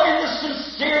let her know in the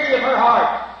sincerity of her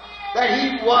heart that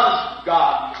He was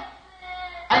God.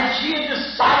 And she had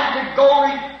decided to go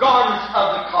regardless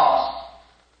of the cost.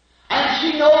 And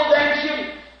she knows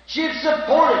then she'd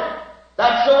support it.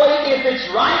 That's the way, if it's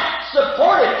right,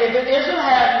 support it. If it isn't,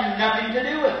 have nothing to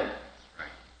do with it.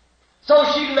 So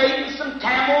she laden some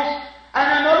camels,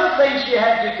 and another thing she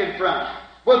had to confront.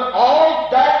 With all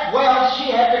that wealth,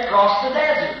 she had to cross the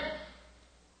desert.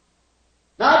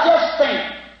 Now just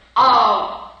think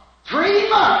of 3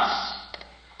 months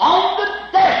on the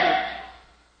desert,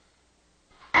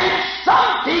 and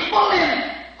some people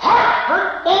in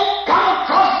Hartford won't come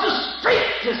across the street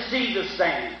to see the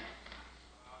same.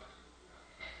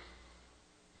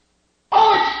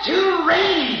 Oh, it's too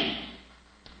rainy.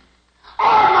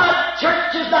 Or my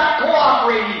church is not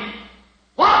cooperating.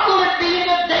 What will it be in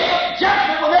the day of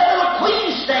judgment when that little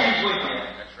queen stands with you?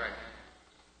 That's right.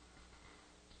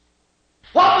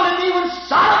 What will it be when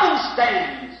Solomon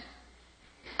stands?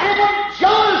 And when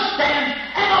Jonah stands?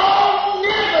 And all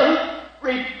Nineveh who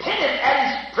repented at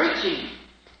his preaching?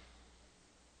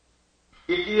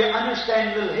 If you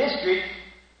understand a little history,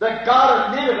 the god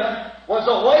of Nineveh was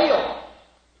a whale.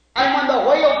 And when the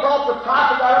whale brought the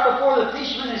prophet out before the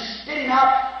fishermen and spit him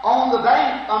out on the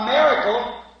bank, a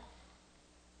miracle.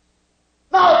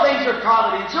 Now things are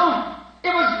providential.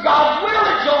 It was God's will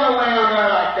that Jonah went on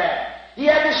there like that. He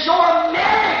had to show a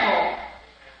miracle.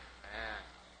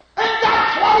 And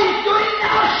that's what he's doing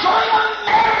now, showing a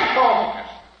miracle.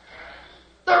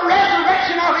 The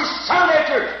resurrection of his son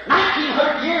after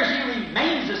 1900 years, he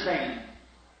remains the same.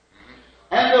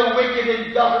 And the wicked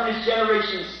and governous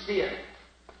generation still.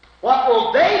 What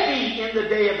will they be in the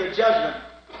day of the judgment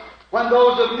when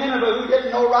those of Nineveh who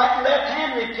didn't know right and left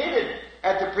hand repented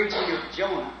at the preaching of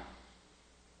Jonah?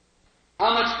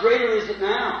 How much greater is it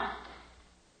now?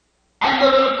 And the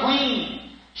little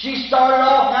queen, she started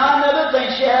off. Now another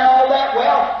thing, she had all that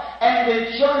wealth, and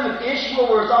the children of Ishmael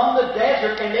were on the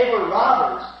desert, and they were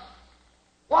robbers.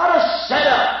 What a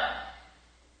setup!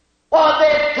 Well,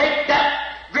 they'd take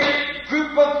that great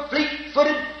group of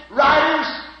fleet-footed riders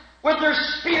with their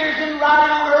spears and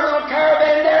riding on her little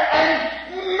caravan there and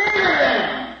murder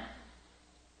them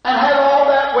and have all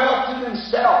that wealth to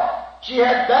themselves. She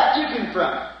had that to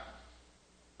confront.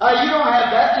 Now, you don't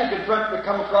have that to confront to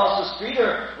come across the street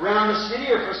or around the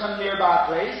city or for some nearby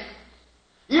place.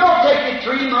 You don't take it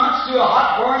 3 months through a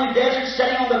hot, burning desert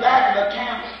sitting on the back of a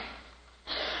camel.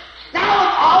 Now, in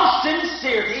all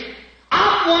sincerity,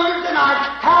 I wonder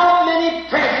tonight how many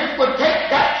presidents would take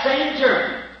that same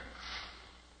journey.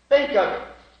 Think of it.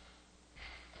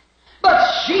 But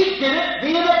she did it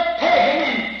being a pagan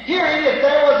and hearing that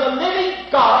there was a living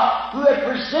God who had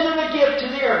presented a gift to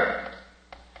the earth.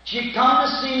 She'd come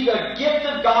to see the gift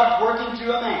of God working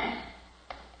through a man.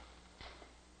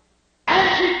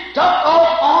 And she took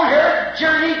off on her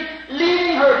journey,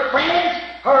 leaving her friends,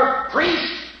 her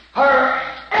priests, her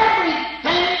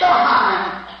everything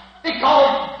behind,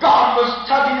 because God was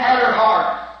tugging at her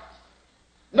heart.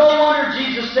 No wonder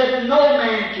Jesus said, no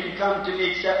man can come to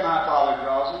me except my Father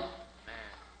draws him.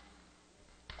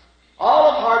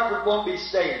 All of Hartford won't be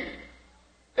saved.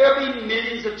 There'll be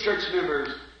millions of church members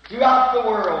throughout the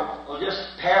world will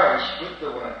just perish with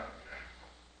the world.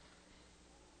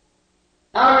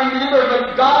 Now remember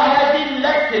that God has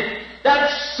elected that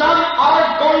some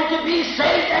are going to be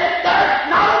saved, and there's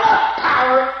not enough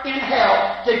power in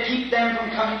hell to keep them from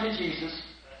coming to Jesus.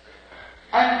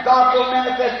 And God will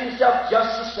manifest Himself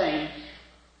just the same.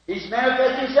 He's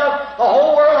manifested Himself. The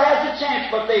whole world has a chance,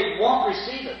 but they won't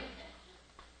receive it.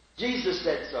 Jesus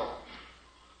said so.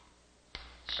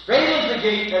 Straight is the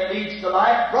gate that leads to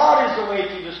life, broad is the way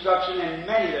to destruction, and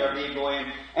many there be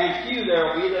going, and few there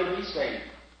will be that will be saved.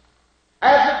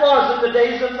 As it was in the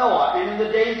days of Noah and in the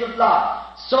days of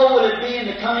Lot, so will it be in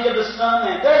the coming of the Son,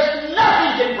 and there's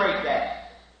nothing can break that.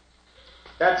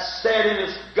 That's said, and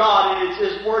it's God, and it's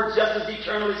His Word just as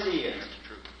eternal as He is.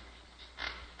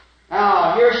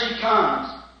 Now, here she comes.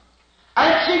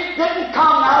 And she didn't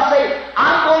come now say,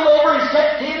 I'm going over and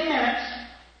sit 10 minutes.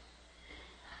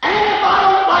 And if I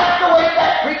don't like the way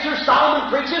that preacher Solomon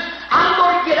preaches, I'm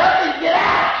going to get up and get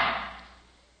out.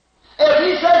 If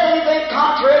he says anything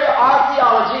contrary to our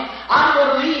theology, I'm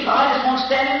going to leave. I just won't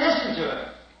stand and listen to it.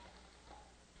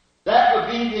 That would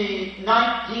be the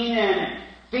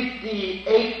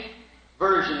 1958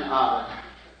 version of it.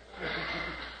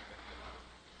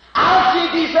 I'll see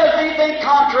if he says anything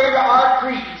contrary to our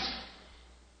creeds.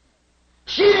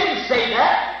 She didn't say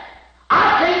that.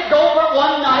 I can't go but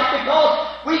one night because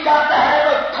we got to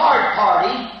have a card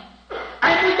party,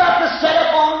 and we got to set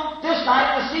up on this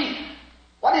night to see,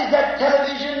 what is that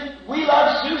television, We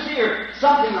Love Susie, or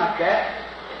something like that.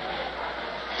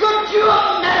 Could you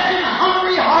imagine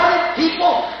hungry-hearted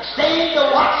people staying to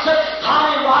watch such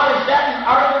Tommy Rod as that and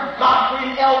Arthur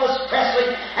Godfrey and Elvis Presley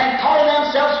and calling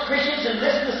themselves Christians and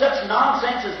listen to such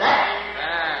nonsense as that?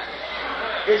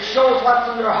 It shows what's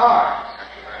in their heart.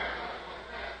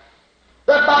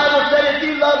 The Bible said if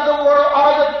you love the world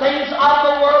or the things of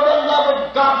the world, the love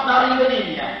of God's not even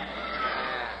in you.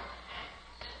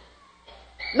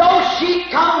 No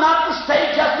sheep come not to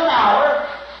stay just an hour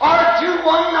or to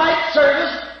one night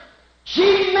service.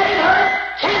 She made her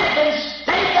camp and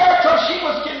stayed there till she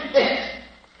was convinced.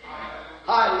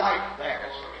 I like that.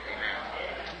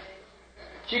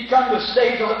 She come to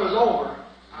stay till it was over.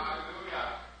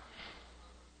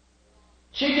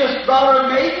 She just brought her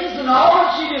maidens and all,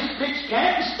 and she just pitched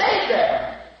camp and stayed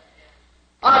there.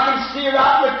 I can see her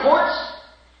out in the courts,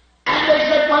 and they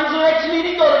said, when's the next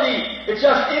meeting going to be? It's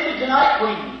just ended tonight,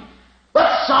 Queen.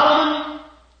 But Solomon,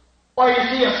 or is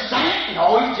he a saint?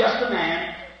 No, he's just a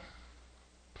man.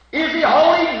 Is he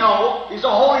holy? No, he's a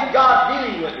holy God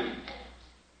dealing with him.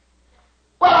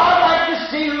 Well, I'd like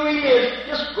to see who he is.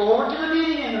 Just go over to the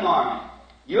meeting in the morning.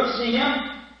 You'll see him.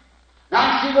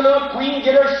 Now you see the little queen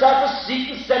get herself a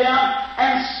seat and sit down,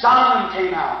 and Solomon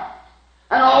came out.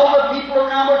 And all the people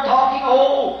around were talking,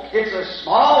 oh, it's a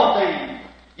small thing.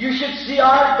 You should see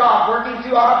our God working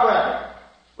through our brother.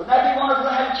 Wouldn't that be wonderful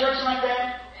to have a church like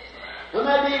that?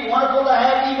 Wouldn't that be wonderful to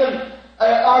have even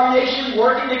our nation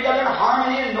working together in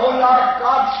harmony and knowing our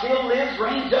God still lives,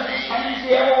 reigns just the same as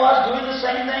he ever was, doing the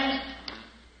same things?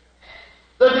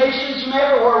 The nations from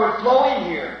everywhere would flow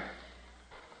in here.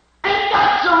 And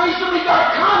that's the reason we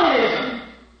got communism.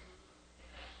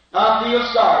 I feel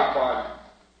sorry for them.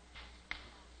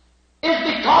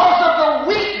 It's because of the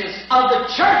weakness of the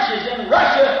churches in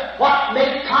Russia what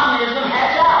made communism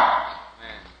hatch out.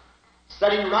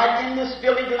 Sitting right in this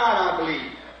building tonight, I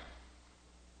believe.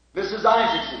 Mrs.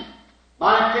 Isaacson,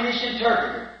 my Finnish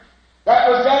interpreter, that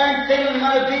was there in Finland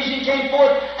when a vision came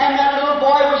forth, and that little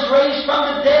boy was raised from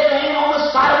the dead, laying on the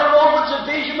side of the road, which the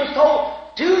vision was told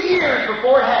 2 years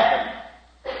before it happened.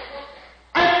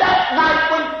 And that night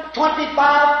when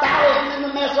 25,000 in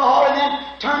the mess hall, and then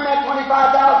turn that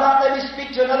 25,000 out, let me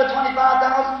speak to another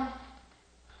 25,000.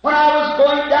 When I was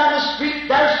going down the street,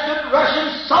 there stood Russian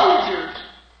soldiers.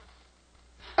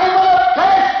 And when I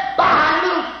passed by,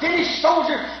 little Finnish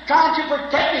soldiers trying to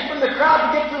protect me from the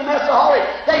crowd to get to the mess hall,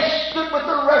 they stood with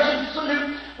the Russian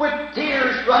salute with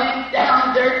tears running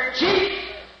down their cheeks.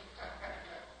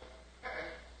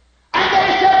 And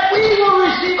they said, we will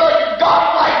receive a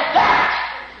God like that.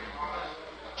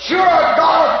 Sure, a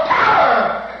God of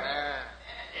power.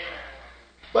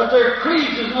 But their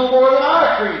creeds is no more than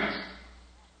our creeds.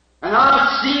 And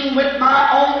I've seen with my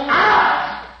own eyes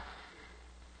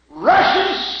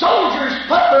Russian soldiers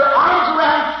put their arms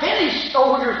around Finnish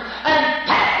soldiers and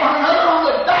pat one another on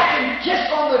the back and kiss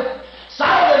on the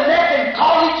side of the neck and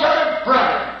call each other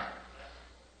brother.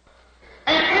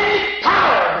 And any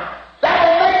power that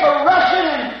will make a Russian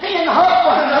and Finn hug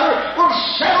one another will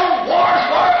settle wars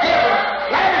forever.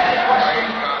 That is the question.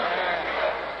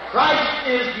 Christ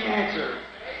is the answer.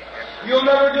 You'll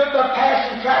never do it by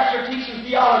passing tracts or teaching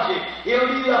theology. It'll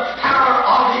be the power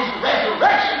of His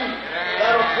resurrection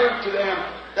that'll prove to them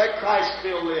that Christ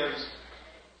still lives.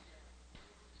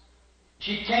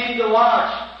 She came to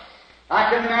watch. I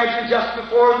can imagine just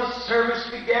before the service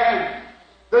began,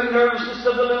 the nervousness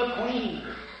of the little queen.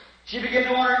 She began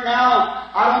to wonder,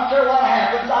 now, I don't care what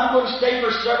happens, I'm going to stay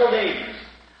for several days.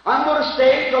 I'm going to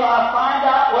stay till I find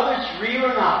out whether it's real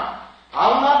or not. I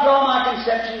will not draw my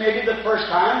conception maybe the first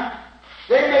time.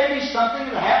 There may be something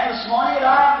that happened this morning that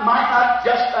I might not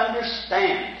just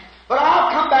understand. But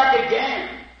I'll come back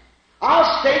again.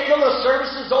 I'll stay till the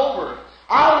service is over.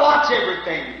 I'll watch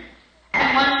everything.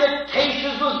 And when the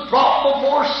cases was brought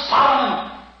before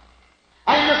Solomon,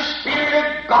 and the Spirit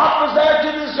of God was there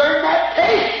to discern that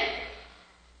case,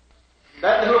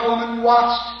 that little woman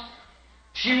watched.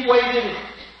 She waited.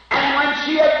 And when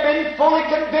she had been fully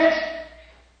convinced,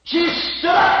 she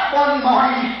stood up one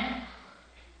morning.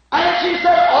 And she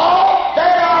said, all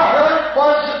that I heard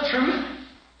was the truth.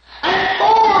 And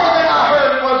more than I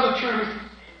heard was the truth.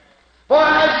 For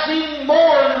I have seen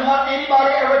more than what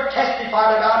anybody ever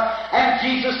testified about. And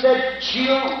Jesus said,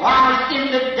 she'll rise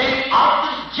in the day of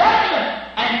the judgment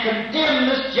and condemn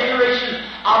this generation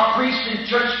of priests and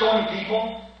church-going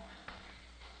people.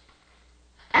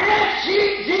 And if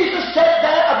Jesus said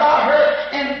that about her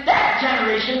in that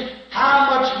generation, how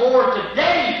much more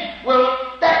today will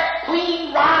that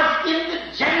queen rise in the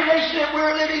generation that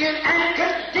we're living in and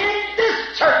condemn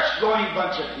this church-going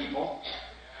bunch of people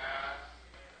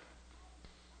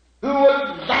who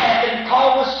would laugh and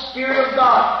call the Spirit of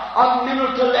God a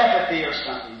mental telepathy or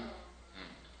something.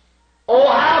 Oh,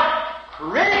 how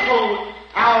critical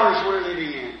hours we're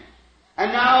living in.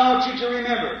 And now I want you to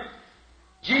remember,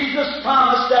 Jesus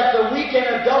promised that the weak and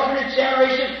adulterous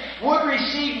generation would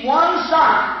receive one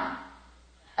sign,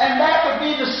 and that would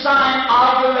be the sign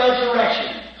of the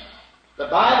resurrection. The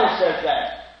Bible says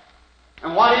that.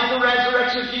 And what is the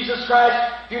resurrection of Jesus Christ?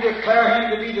 To declare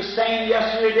Him to be the same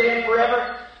yesterday, today, and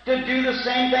forever. To do the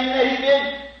same thing that He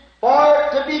did. Or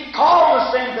to be called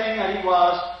the same thing that He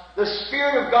was. The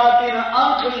Spirit of God being an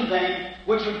unclean thing,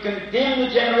 which would condemn the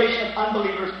generation of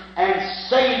unbelievers and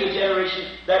save the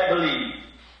generation that believe.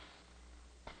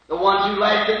 The ones who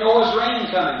laughed at Noah's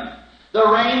rain coming. The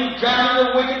rain drowned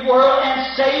the wicked world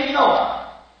and saved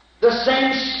Noah. The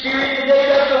same Spirit today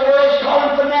that the world's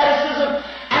calling fanaticism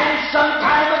and some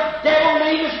kind of a devil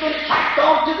name has been tacked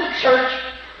on to the church,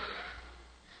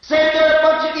 saying they're a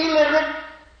bunch of illiterate,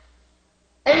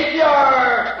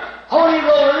 holy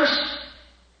rollers.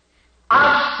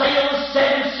 I've sailed the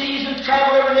 7 seas and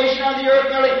traveled every nation on the earth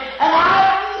nearly, and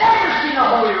I've never seen a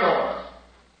holy roller.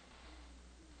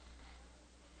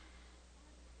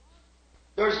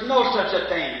 There's no such a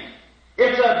thing.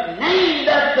 It's a name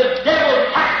that the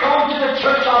devil tacked on to the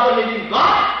church of the living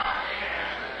God.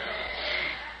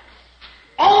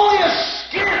 Only a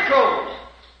scarecrow.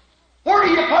 Where do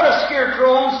you put a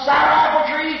scarecrow? On the sour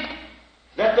apple tree?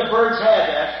 Let the birds have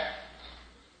that.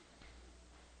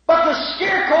 But the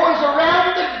scarecrow is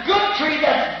around the good tree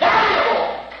that's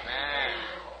valuable.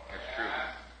 That's true.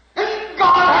 And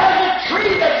God has a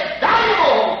tree that's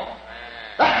valuable.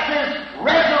 That's His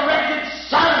resurrected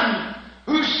Son,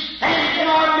 who stands in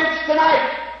our midst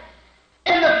tonight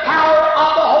in the power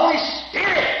of the Holy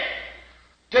Spirit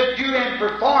to do and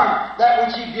perform that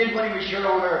which He did when He was here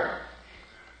on earth.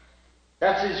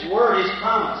 That's His word, His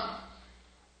promise.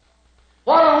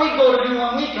 What are we going to do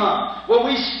when we come? Will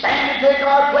we stand and take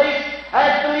our place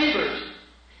as believers?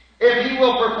 If He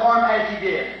will perform as He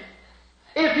did.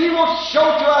 If He will show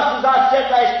to us, as I said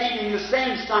last evening, the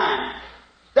same sign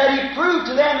that He proved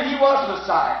to them that He was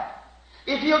Messiah.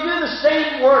 If He'll do the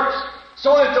same works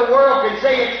so that the world can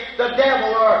say it's the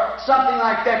devil or something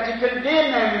like that to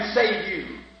condemn them and save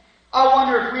you, I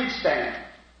wonder if we'd stand.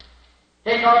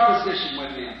 Take our position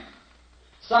with Him.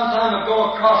 Some time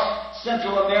ago across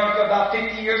Central America, about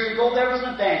 50 years ago, there was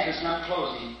an evangelist, and I'm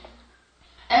closing.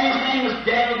 And his name was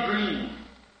Daniel Green.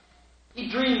 He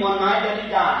dreamed one night that he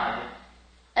died.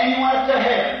 And he went up to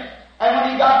heaven. And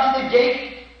when he got to the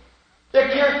gate, the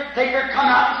caretaker come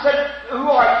out and said, "Who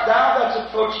art thou that's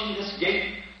approaching this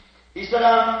gate?" He said,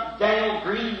 "I'm Daniel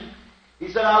Green."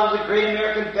 He said, "I was a great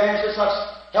American evangelist.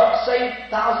 I've helped save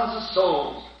thousands of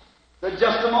souls." He said,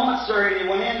 "Just a moment, sir." And he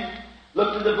went in,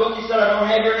 looked at the book. He said, "I don't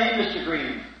have your name, Mr.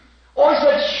 Green." Oh, he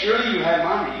said, "Surely you have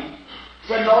my name." He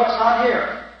said, "No, it's not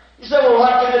here." He said, "Well,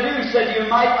 what can I do?" He said, "You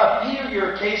might appeal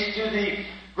your case to the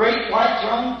great white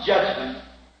throne judgment,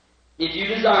 if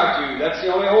you desire to. That's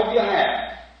the only hope you have."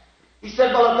 He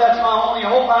said, "Well, if that's my only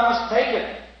hope, I must take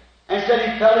it." And said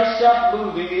he felt himself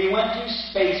moving, and he went through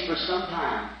space for some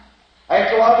time.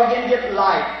 After a while, it began to get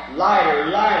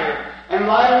lighter, and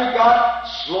lighter it got,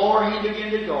 slower he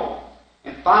began to go.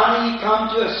 And finally, he come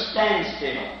to a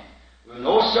standstill. There was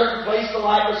no certain place the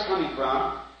light was coming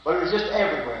from, but it was just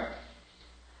everywhere.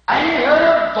 And he heard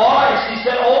a voice. He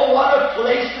said, "Oh, what a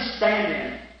place to stand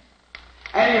in."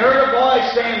 And he heard a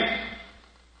voice saying,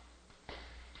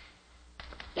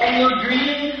 "Daniel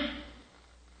Green,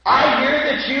 I hear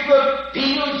that you've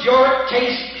appealed your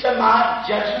case to my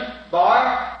judgment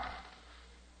bar."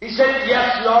 He said,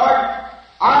 "Yes, Lord,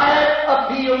 I have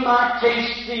appealed my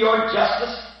case to your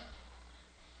justice."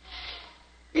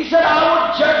 He said, "I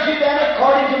will judge you then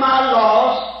according to my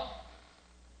laws."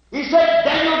 He said,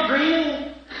 "Daniel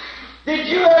Green, did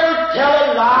you ever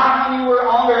tell a lie when you were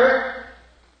on earth?"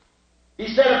 He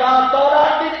said, "If I thought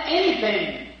I'd been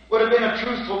anything, would have been a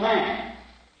truthful man.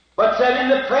 But said, in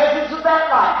the presence of that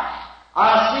light,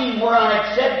 I seen where I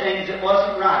had said things that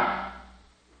wasn't right."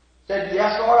 Said,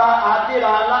 "Yes, Lord, I did.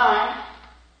 I lied."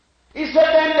 He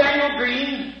said, "Then, Daniel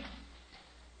Green,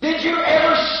 did you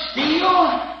ever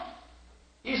steal?"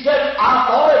 He said, "I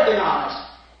thought I'd been honest.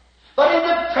 But in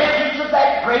the presence of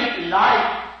that great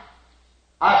light,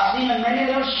 I've seen a many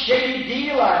little shady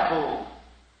deal I pulled.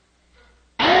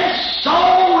 And so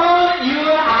will you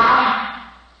and I.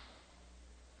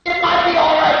 It might be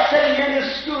all right sitting here in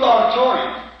this school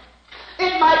auditorium.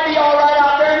 It might be all right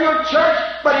out there in your church,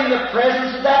 but in the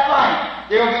presence of that light,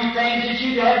 there will be things that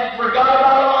you have forgot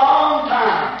about a long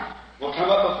time will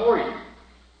come up before you.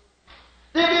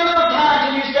 There'll be little times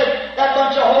when you said, that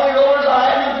bunch of holy rollers, I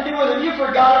had nothing to do with them. You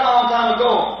forgot it a long time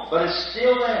ago, but it's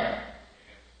still there.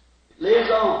 It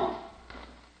lives on.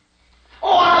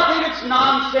 Oh, I think it's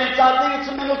nonsense. I think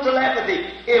it's a mental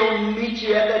telepathy. It'll meet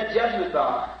you at that judgment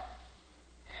bar.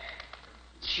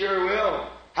 It sure will.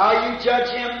 How you judge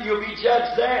him, you'll be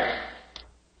judged there.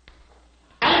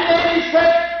 And then he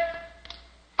said,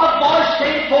 a voice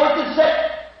came forth and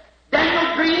said,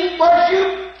 Daniel Green, was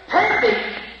you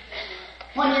perfect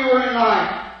when you were in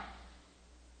life?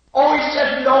 Oh, he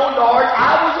said, no, Lord,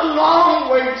 I was a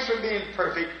long ways from being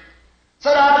perfect.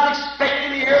 Said, I was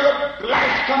expecting to hear the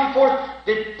blast come forth,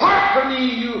 depart from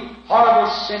me, you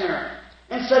horrible sinner.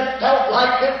 And said, felt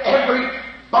like that every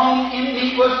bone in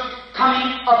me was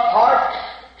coming apart.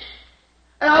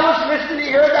 And I was listening to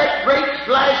hear that great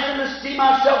blast and to see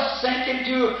myself sink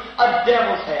into a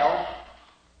devil's hell.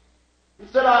 And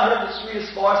said, I heard the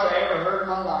sweetest voice I ever heard in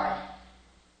my life.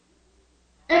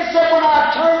 And said, when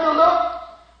I turned to look,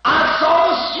 I saw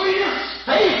the sweetest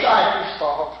face I ever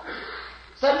saw.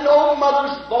 Said, no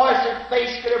mother's voice or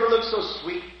face could ever look so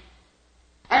sweet.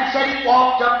 And said, he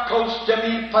walked up close to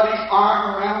me and put his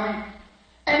arm around me.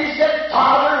 And he said,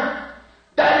 Father,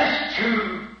 that is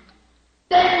true.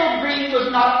 Daniel Green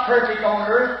was not perfect on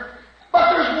earth,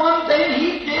 but there's one thing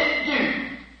he did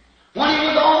do. When he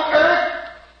was on earth,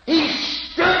 he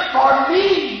stood for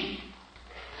me.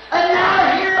 And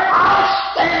now here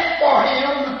I'll stand for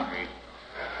him.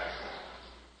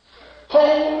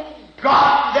 Oh,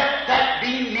 God, let that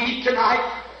be me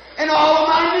tonight. And all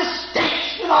my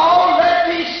mistakes and all, let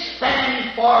me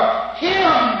stand for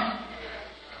him.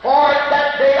 For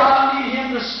that day I'll need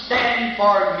him to stand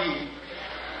for me.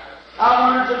 I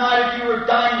wonder tonight if you were a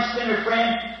dying sinner,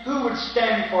 friend, who would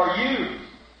stand for you?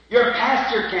 Your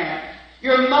pastor can't.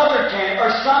 Your mother can't. Or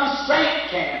some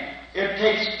saint can't. It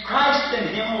takes Christ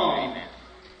and him alone.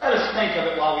 Let us think of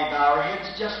it while we bow our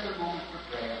heads just a moment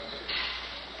for prayer.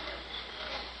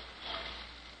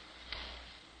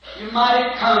 You might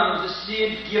have come to see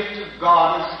a gift of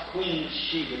God as the Queen of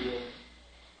Sheba did.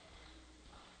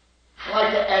 I'd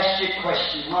like to ask you a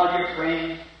question while you're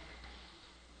praying.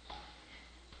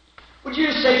 Would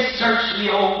you say, search me,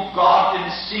 O God,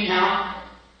 and see now?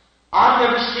 I've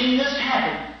never seen this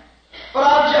happen, but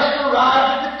I've just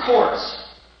arrived at the courts.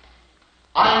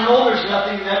 I know there's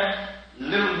nothing in that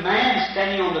little man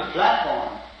standing on the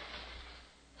platform.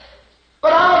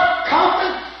 But I've come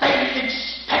with faith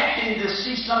expecting to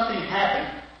see something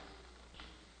happen.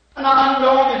 And I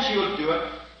know that you'll do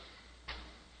it.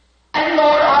 And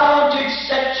Lord, I want to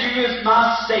accept you as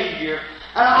my Savior.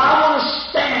 And I want to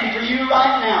stand for you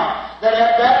right now, that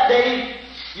at that day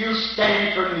you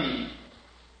stand for me.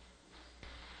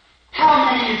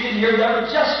 How many is in here that would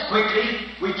just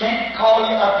quickly, we can't call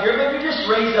you up here, but you just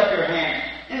raise up your hand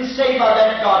and say by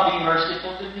that, God be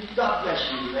merciful to me. God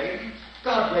bless you, lady.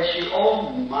 God bless you.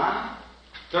 Oh my.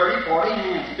 30, 40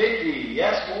 hands, 50,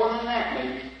 yes, more than that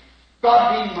maybe.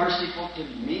 God be merciful to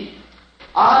me.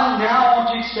 I now want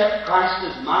to accept Christ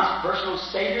as my personal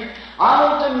Savior. I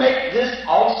want to make this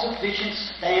all-sufficient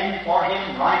stand for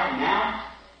Him right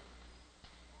now.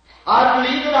 I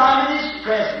believe that I'm in His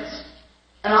presence,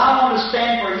 and I want to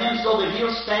stand for Him so that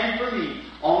He'll stand for me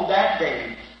on that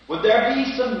day. Would there be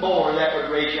some more that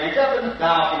would raise your hands? Up in the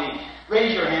balcony,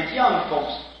 raise your hands. Young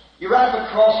folks, you're right at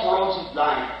the crossroads of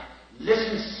life.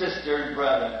 Listen, sister and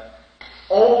brother.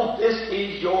 Oh, this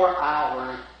is your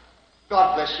hour.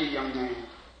 God bless you, young man.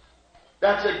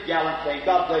 That's a gallant thing.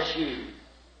 God bless you.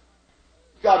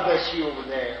 God bless you over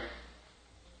there.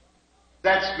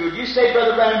 That's good. You say,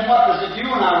 Brother Branham, what does it do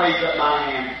when I raise up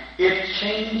my hand? It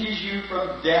changes you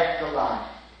from death to life.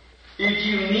 If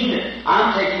you mean it,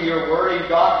 I'm taking your word and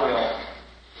God will.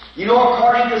 You know,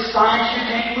 according to science, you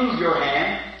can't move your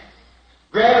hand.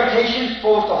 Gravitation's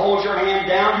supposed to hold your hand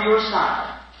down to your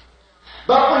side.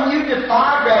 But when you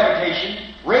defy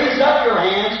gravitation, raise up your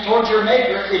hands towards your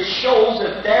Maker, it shows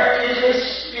that there is a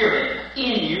spirit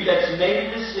in you that's made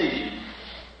a decision.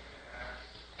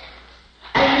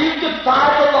 And you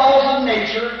defy the laws of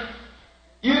nature.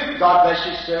 God bless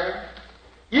you, sir.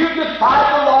 You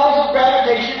defy the laws of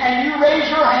gravitation and you raise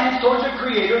your hands towards the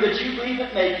Creator that you believe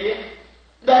that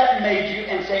made you,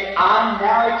 and say, I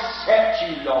now accept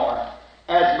you, Lord,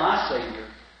 as my Savior.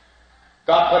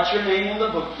 God puts your name on the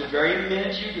book the very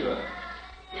minute you do it.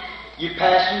 You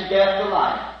pass from death to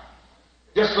life.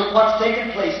 Just look what's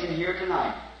taken place in here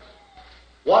tonight.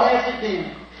 What has it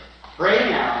been? Pray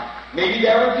now. Maybe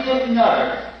there will be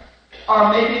another, or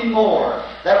maybe more,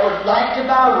 that would like to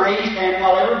bow raised hand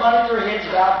while everybody with their heads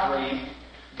bowed praying.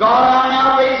 God, I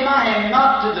now raise my hand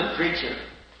not to the preacher,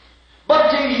 but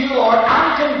to you, Lord.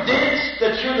 I'm convinced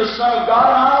that you're the Son of God,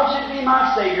 and I want you to be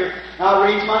my Savior. And I'll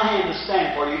raise my hand to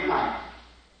stand for you tonight.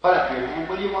 Put up your hand,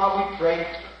 will you, while we pray?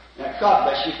 Now, God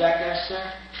bless you back there,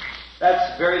 sir.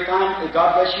 That's very fine.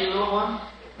 God bless you, little one.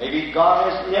 Maybe God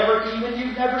has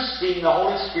you've never seen the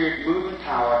Holy Spirit move in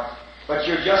power, but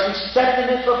you're just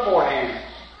accepting it beforehand.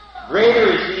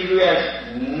 Greater is He who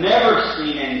has never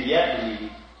seen and yet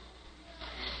believed.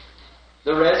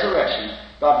 The resurrection.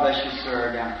 God bless you,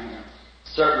 sir, down here.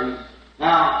 Certainly.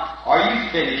 Now, are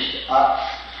you finished?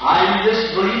 I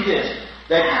just believe this,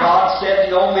 that God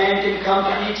said no man can come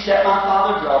to me except my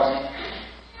Father draws him.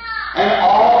 And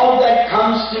all that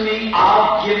comes to me,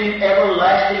 I'll give him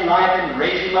everlasting life and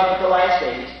raise him up at the last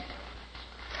age.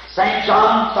 St.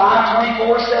 John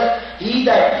 5:24 says, He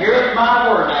that heareth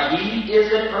my word. Now, He is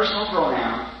a personal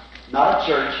pronoun, not a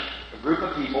church, a group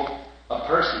of people, a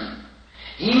person.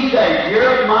 He that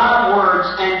heareth my words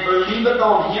and believeth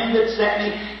on Him that sent me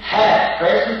hath,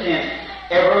 present tense,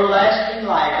 everlasting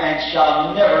life, and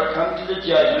shall never come to the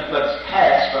judgment, but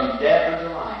pass from death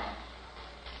unto life.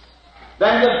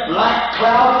 Then the black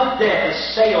clouds of death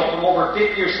has sailed from over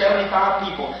 50 or 75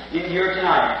 people in here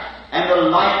tonight, and the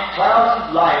light clouds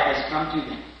of life has come to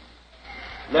them.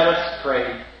 Let us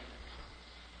pray.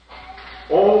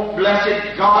 Oh,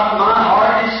 blessed God, my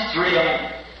heart is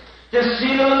thrilled to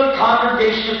see the little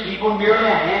congregation of people, merely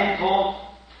a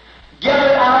handful,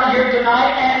 gathered out here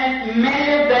tonight, and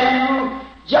many of them who,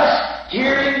 just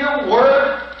hearing the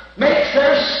Word, makes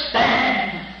their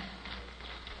stand.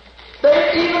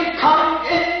 They've even come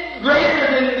in greater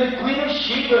than the Queen of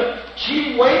Sheba.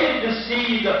 She waited to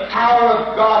see the power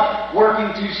of God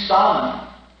working through Solomon.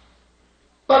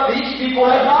 But these people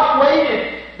have not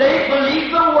waited. They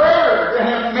believe the Word and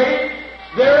have made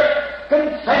their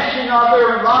confession of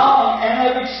their wrong and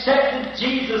have accepted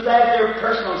Jesus as their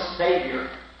personal Savior.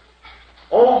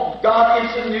 Oh God,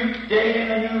 it's a new day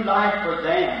and a new life for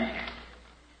them.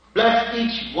 Bless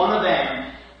each one of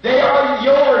them. They are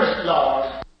yours, Lord.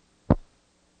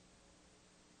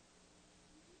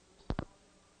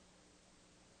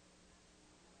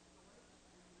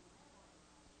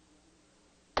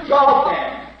 Draw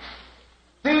them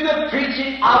through the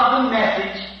preaching of the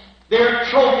message. Their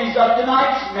trophies of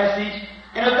tonight's message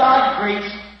and of Thy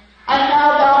grace. And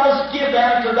now Thou must give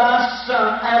them to Thy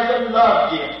Son as a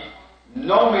love gift.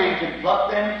 No man can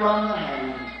pluck them from the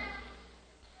hand.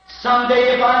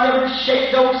 Someday, if I never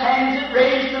shake those hands that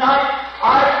raised tonight,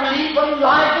 I believe when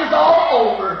life is all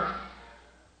over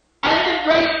and the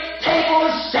great table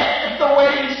is set at the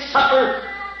wedding supper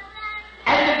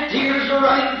and the tears are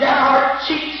running down our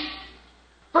cheeks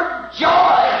for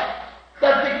joy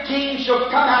that the King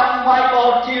shall come out and wipe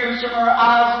all tears from our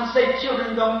eyes and say,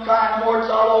 children, don't cry no more,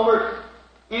 it's all over.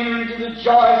 Enter into the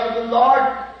joys of the Lord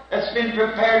that's been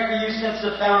prepared for you since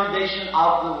the foundation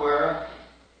of the world.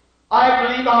 I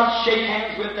believe I'll shake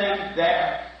hands with them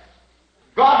there.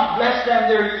 God bless them,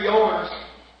 they're yours.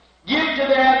 Give to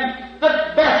them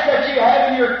the best that you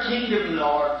have in your kingdom,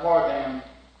 Lord, for them.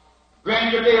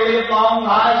 Grant that they live long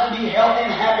lives and be healthy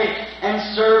and happy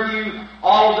and serve you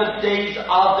all the days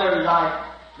of their life.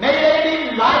 May they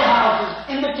be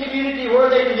lighthouses in the community where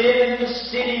they live and in the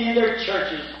city and in their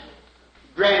churches.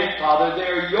 Grant it, Father,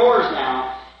 they're yours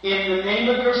now. In the name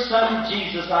of your Son,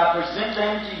 Jesus, I present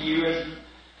them to you as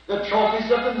the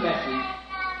trophies of the message.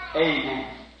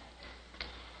 Amen.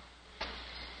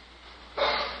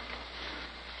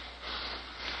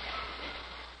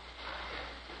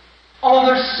 Oh,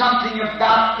 there's something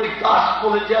about the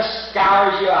gospel that just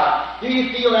scours you out. Do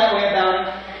you feel that way about it?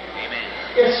 Amen.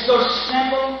 It's so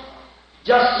simple,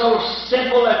 just so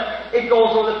simple that it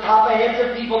goes over the top of heads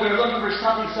of people. They're looking for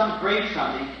something, some great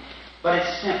something, but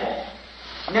it's simple.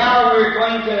 Now we're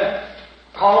going to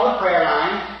call the prayer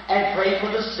line and pray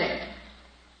for the sick.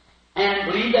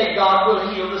 And believe that God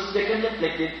will heal the sick and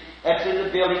afflicted that's in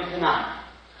the building tonight.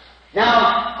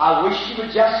 Now, I wish you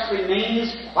would just remain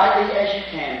as quietly as you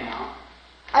can now.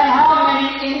 And how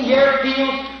many in here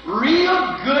feel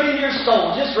real good in your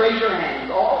soul? Just raise your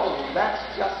hands. Oh, that's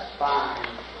just fine.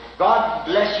 God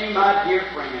bless you, my dear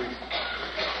friends.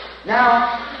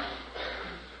 Now,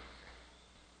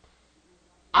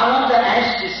 I want to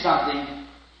ask you something.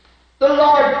 The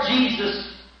Lord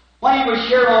Jesus, when He was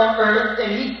here on earth,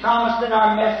 and He promised in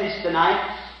our message tonight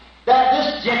that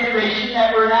this generation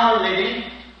that we're now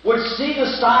living would see the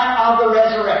sign of the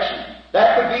resurrection.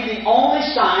 That would be the only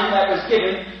sign that was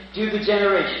given to the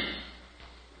generation.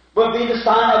 Would be the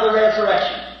sign of the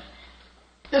resurrection.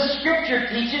 The Scripture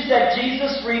teaches that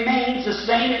Jesus remains the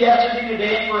same yesterday,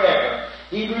 today, and forever.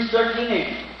 Hebrews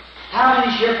 13:8. How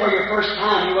many's here for your first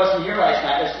time? You wasn't here last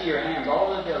night. Let's see your hands all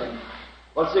over the building.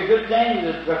 Well, it's a good thing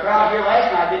that the crowd here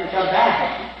last night didn't come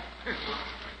back.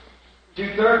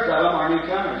 2/3 of them are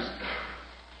newcomers.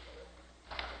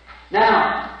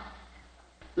 Now,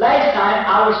 last night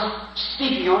I was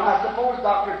speaking on, I suppose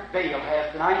Dr. Bale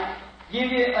has tonight,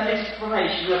 give you an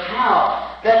explanation of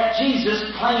how that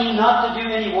Jesus claimed not to do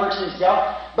any works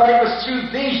himself, but it was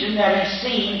through vision that he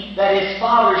seen that his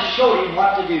Father showed him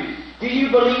what to do. Do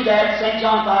you believe that? St.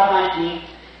 John 5:19,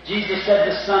 Jesus said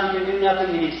the Son can do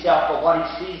nothing in himself, but what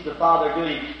he sees the Father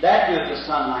doing, that doeth the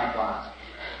Son likewise.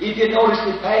 If you notice,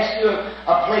 we passed through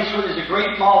a place where there's a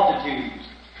great multitude,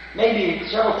 maybe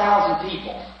several thousand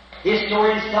people.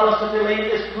 Historians tell us that they laid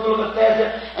at this pool of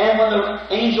Bethesda, and when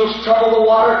the angels troubled the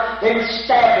water, they would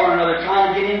stab one another,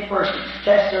 trying to get in first, to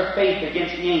test their faith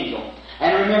against the angel.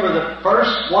 And remember, the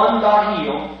first one got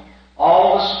healed,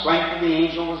 all the strength of the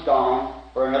angel was gone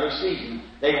for another season.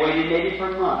 They waited maybe for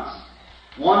months.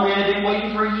 One man had been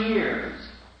waiting for years.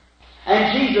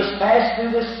 And Jesus passed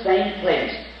through this same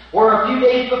place, where a few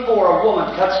days before a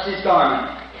woman touched his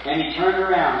garment, and he turned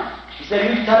around. He said,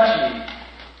 "Who touched me?"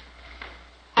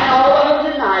 And all of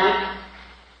them denied it.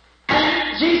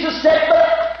 And Jesus said,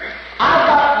 "But I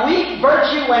got weak,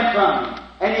 virtue went from me."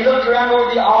 And he looked around over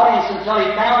the audience until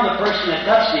he found the person that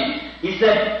touched him. He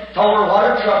said, told her what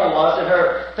her trouble was, that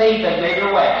her faith had made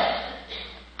her well.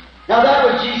 Now that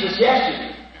was Jesus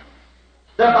yesterday.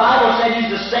 The Bible said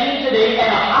he's the same today,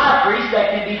 and a high priest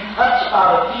that can be touched by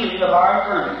the feeling of our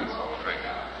infirmities.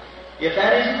 If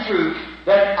that isn't true,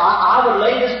 then I would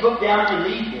lay this book down and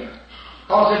leave here.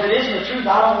 Because if it isn't the truth,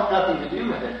 I don't want nothing to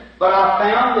do with it. But I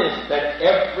found this, that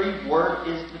every word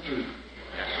is the truth.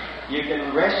 You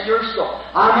can rest your soul.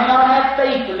 I may not have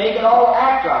faith to make it all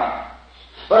act right,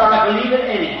 but I believe it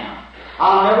anyhow.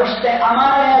 I'll never stand. I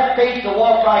might not have faith to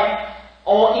walk like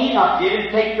Enoch did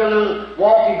and take the little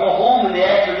walk and go home in the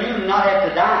afternoon and not have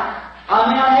to die. I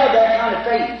may not have that kind of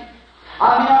faith.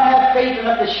 I may not have faith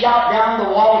enough to shout down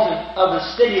the walls of the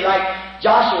city like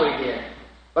Joshua did.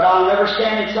 But I'll never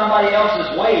stand in somebody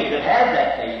else's way that has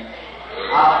that faith.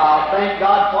 I'll thank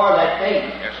God for that faith.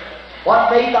 What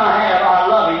faith I have, I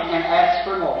love Him and ask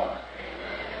for more.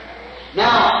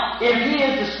 Now, if He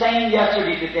is the same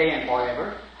yesterday, today, and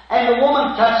forever, and the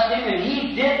woman touched Him, and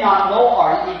He did not know,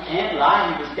 or He can't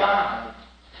lie, He was God.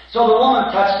 So the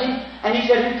woman touched Him, and He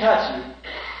said, "Who touched me?"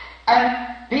 And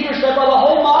Peter said, "Well, the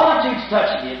whole multitude's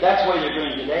touching you." That's what they're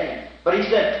doing today. But he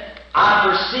said, "I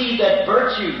perceive that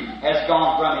virtue has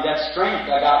gone from me, that strength,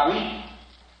 I got weak."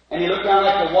 And he looked down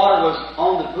like the water was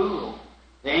on the pool,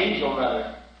 the angel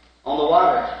rather, on the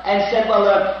water, and said, "Well,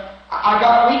 I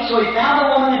got weak." So he found the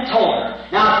woman and told her.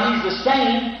 Now, if he's the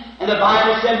same, and the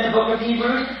Bible said in the book of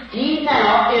Hebrews, he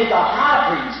now is a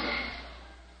high priest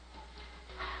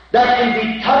that can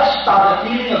be touched by the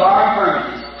feeling of our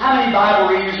infirmities. How many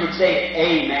Bible readers would say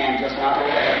amen just now?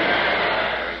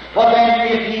 Well, then,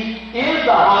 if he is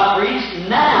the high priest,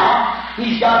 now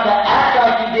he's got to act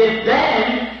like he did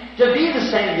then to be the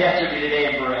same yesterday, today,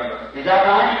 and forever. Is that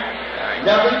right?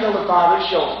 Nothing till the Father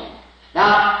shows him.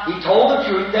 Now, he told the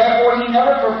truth, therefore he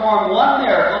never performed one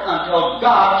miracle until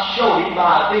God showed him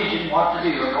by a vision what to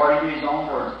do, according to his own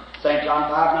words. St. John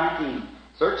 5:19.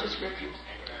 Search the Scriptures.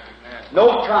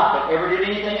 No prophet ever did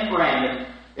anything at random.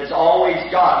 It's always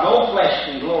God. No flesh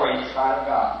can glory in the sight of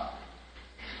God.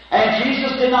 And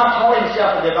Jesus did not call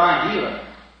himself a divine healer.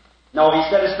 No, he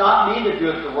said, "It's not me that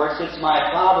doeth the works, it's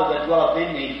my Father that dwelleth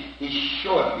in me. He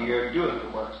showeth me or doeth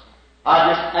the works." I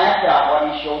just act out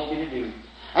what he shows me to do.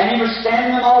 And he was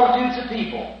standing in multitudes of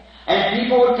people. And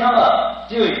people would come up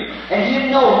to him. And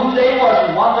he'd know who they was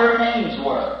and what their names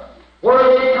were. Where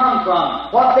they'd come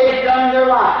from. What they'd done in their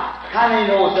life. How many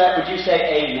knows that? Would you say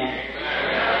amen?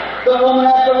 Amen. The woman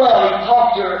at the well, he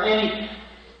talked to her and he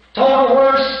told her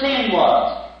where her sin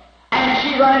was. And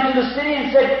she ran into the city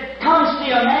and said, "Come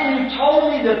see a man who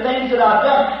told me the things that I've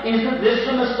done. Isn't this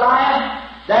the Messiah?"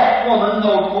 That woman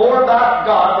knew more about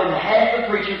God than half the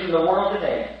preachers in the world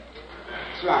today.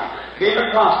 That's right. Being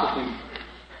a prostitute.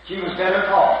 She was better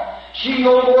called. She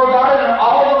knew more about it than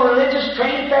all the religious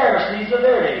trained Pharisees of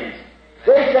their days.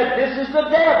 They said, "This is the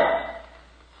devil."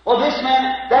 Well, this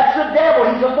man, that's the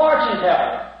devil. He's a fortune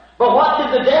teller. But what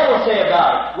did the devil say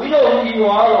about it? "We know who you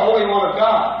are, the Holy One of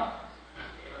God."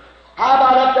 How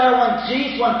about up there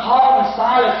when Paul and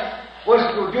Silas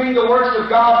were doing the works of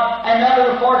God, and that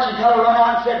little fortune teller ran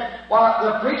out and said, well,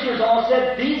 the preachers all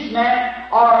said, "These men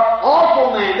are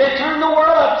awful men. They turned the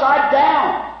world upside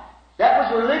down." That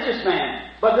was religious man.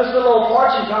 But this little old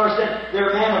fortune teller said, "They're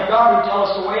a man of God who tell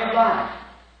us the way of life."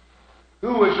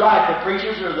 Who was right, the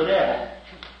preachers or the devil?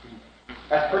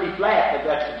 That's pretty flat, but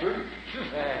that's the truth.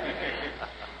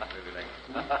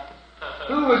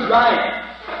 Who was right?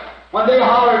 When they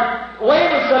hollered,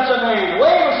 "Away with such a man!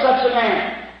 Away with such a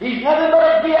man! He's nothing but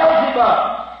a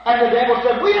Beelzebub!" And the devil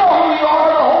said, "We know who you are,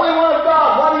 the Holy One of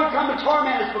God. Why do you come to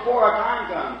torment us before our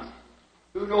time comes?"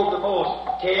 Who knows the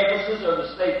most, Caiaphas or the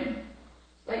Satan?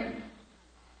 Satan.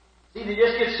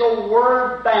 just get so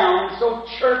word-bound, so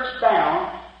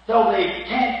church-bound, till they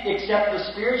can't accept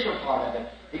the spiritual part of it.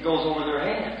 It goes over their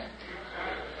heads.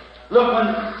 Look,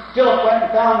 when Philip went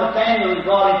and found Nathanael and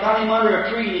brought him, found him under a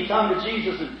tree, and he come to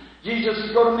Jesus, and Jesus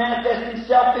was going to manifest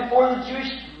himself before the Jewish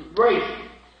race.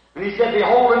 And he said,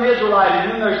 "Behold, an Israelite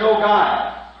in whom there's no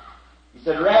guile." He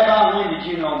said, "Rabbi, when did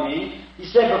you know me?" He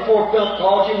said, "Before Philip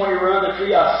called you, when you were under the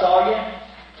tree, I saw you."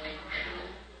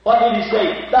 What did he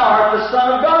say? "Thou art the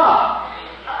Son of God.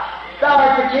 Thou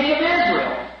art the King of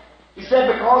Israel." He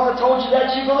said, "Because I told you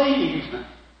that, you believe."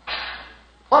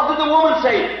 What did the woman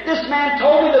say? "This man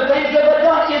told me the things that I've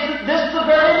done. Isn't this the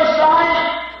very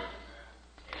Messiah?"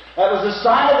 That was the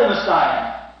sign of the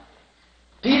Messiah.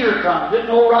 Peter come, didn't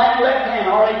know right and left hand,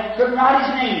 already couldn't write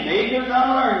his name, the ignorant,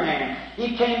 unlearned man.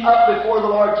 He came up before the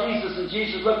Lord Jesus, and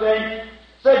Jesus looked at him,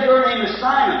 said, "Your name is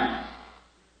Simon,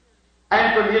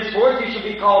 and from henceforth you shall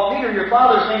be called Peter. Your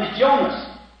father's name is Jonas."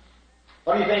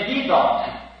 What do you think he thought?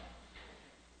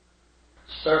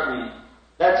 Certainly,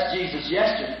 that's Jesus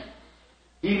yesterday.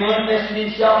 He manifested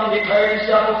himself and declared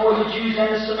himself before the Jews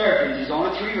and the Samaritans. There's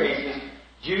only three races: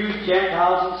 Jews,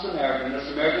 Gentiles, and Samaritans. The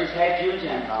Samaritans had Jew and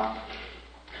Gentile.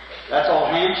 That's all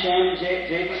Ham, Shem, and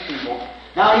Japheth's people.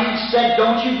 Now he said,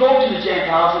 "Don't you go to the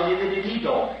Gentiles," and neither did he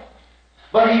go.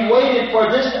 But he waited for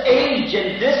this age,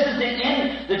 and this is the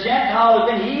end. The Gentiles have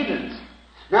been heathens.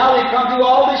 Now they've come through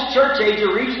all this church age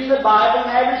of reading the Bible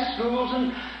and having schools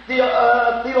and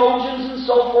theologians and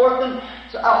so forth, and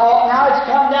now it's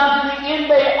come down to the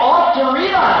end. They ought to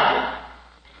realize it.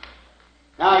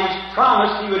 Now he's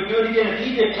promised he would do it again. If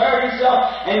he declared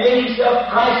himself and made himself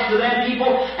Christ to them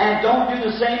people and don't do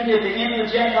the same at the end of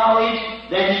the Gentile age,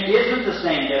 then he isn't the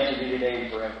same yesterday, today,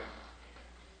 and forever.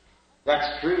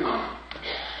 That's true.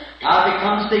 Now if it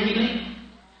comes to healing,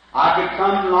 I could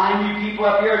come and line you people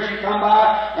up here as you come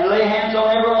by and lay hands on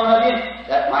every one of you.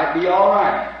 That might be all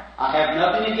right. I have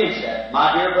nothing against that.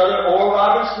 My dear brother Oral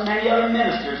Roberts and many other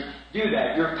ministers do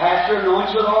that. Your pastor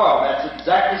anoints with oil. That's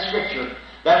exactly Scripture.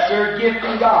 That's their gift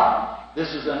from God.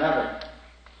 This is another.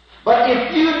 But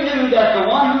if you knew that the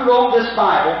one who wrote this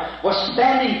Bible was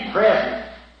standing present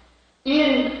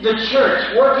in the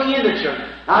church, working in the church.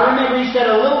 Now remember he said,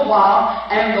 "A little while,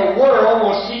 and the world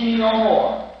will see me no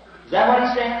more." Is that what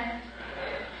he said?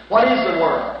 What is the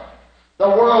world? The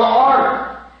world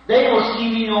order. They will see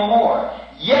me no more.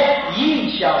 "Yet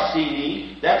ye shall see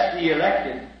me." That's the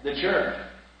elected, the church.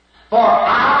 "For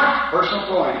I," personal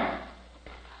pronoun,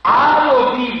 "I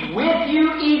will be with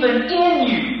you, even in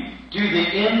you, to the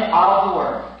end of the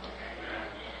world."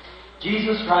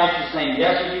 Jesus Christ is the same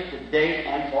yesterday, today,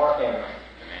 and forever.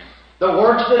 "The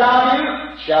works that I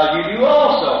do, shall you do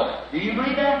also." Do you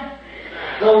believe that?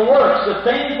 The works, the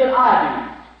things that I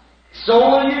do, so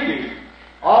will you do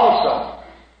also.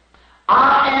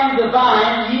 "I am the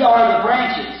vine, ye are the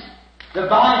branches." The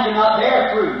vine cannot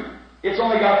bear fruit. It's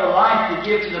only got the life to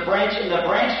give to the branch, and the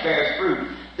branch bears fruit.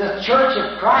 The church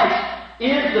of Christ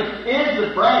is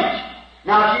the branch.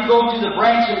 Now, if you go to the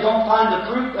branch and don't find the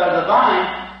fruit of the vine,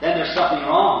 then there's something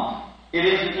wrong. It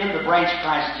isn't in the branch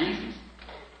Christ Jesus.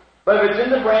 But if it's in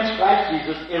the branch Christ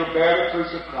Jesus, it'll bear the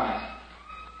fruits of Christ.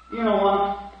 You know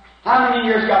what? How many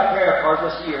years got prayer cards?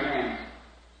 Let's see your hands.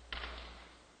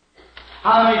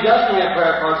 How many doesn't have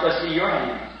prayer cards? Let's see your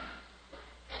hands.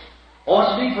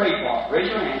 Wants to be prayed for? Raise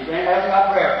your hands. Hasn't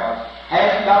got prayer cards.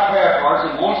 Hasn't got prayer cards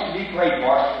and wants to be prayed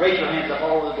for? Raise your hands up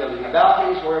all over the building. About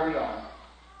things wherever you are.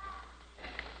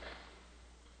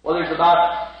 Well, there's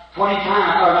about 20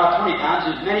 times, or not 20 times,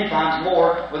 there's many times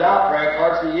more without prayer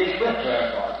cards than there is with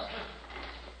prayer cards.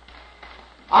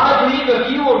 I believe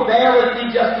if you will bear with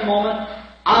me just a moment,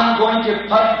 I'm going to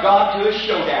put God to a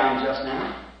showdown just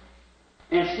now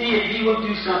and see if He will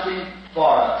do something for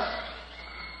us.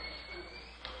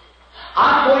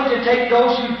 I'm going to take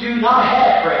those who do not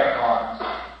have prayer cards.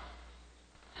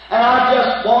 And I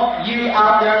just want you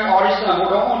out there in the audience, and I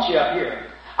don't want you up here.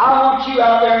 I want you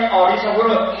out there in the audience, and we're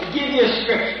going to give you a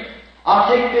scripture. I'll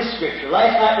take this scripture.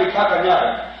 Last night we took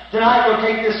another. Tonight we'll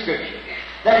take this scripture.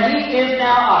 That He is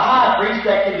now a high priest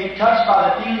that can be touched by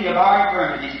the feeling of our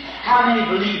infirmities. How many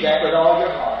believe that with all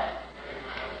your heart?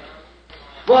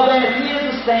 Well then, if He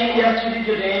is the same yesterday,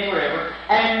 today, and forever,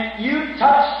 and you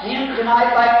touched Him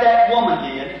tonight like that woman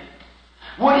did,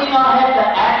 would He not have to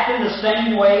act in the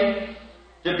same way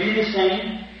to be the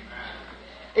same?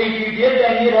 If you did,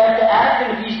 then He'd have to act,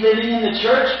 and if He's living in the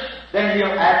church, then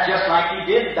He'll act just like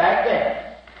He did back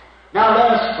there. Now let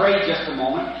us pray just a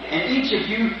moment, and each of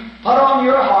you put on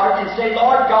your heart and say,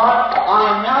 Lord God,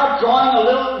 I am now drawing a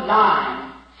little line.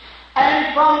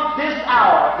 And from this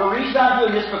hour, the reason I'm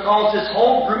doing this is because this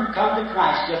whole group come to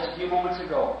Christ just a few moments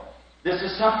ago. This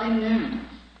is something new.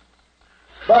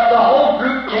 But the whole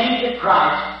group came to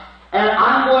Christ. And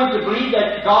I'm going to believe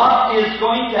that God is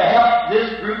going to help this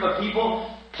group of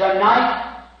people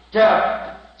tonight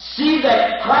to see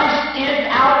that Christ is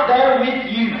out there with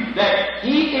you, that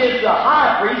He is the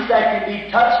high priest that can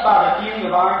be touched by the feeling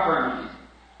of our infirmities.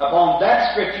 Upon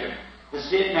that Scripture, to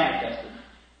see it manifested.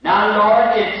 Now,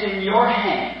 Lord, it's in your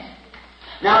hands.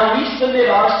 Now, we submit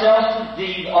ourselves to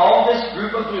Thee, all this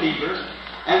group of believers,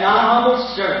 and our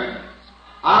humble servant.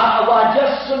 I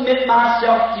just submit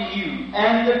myself to you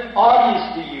and the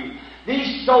audience to you.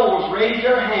 These souls raised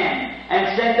their hand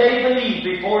and said they believed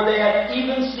before they had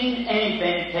even seen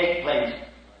anything take place.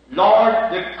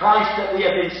 Lord, the Christ that we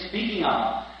have been speaking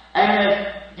of, and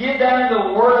give them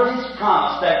the word of His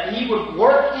promise that He would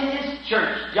work in His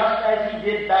church just as He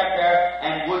did back there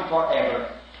and would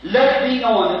forever. Let it be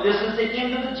known that this is the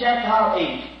end of the Gentile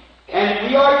age, and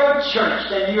we are your church,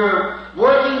 and you're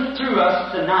working through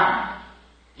us tonight.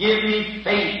 Give me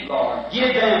faith, Lord.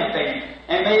 Give them faith.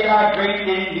 And may Thy great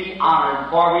name be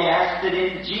honored. For we ask it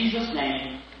in Jesus'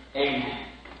 name. Amen.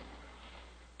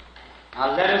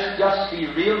 Now let us just be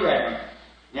real reverent.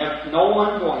 If no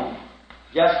one going,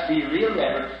 just be real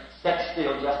reverent. Sit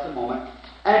still just a moment.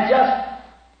 And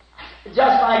just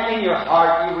like in your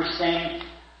heart you were saying,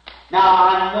 now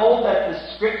I know that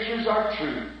the Scriptures are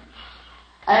true.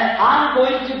 And I'm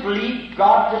going to believe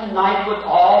God tonight with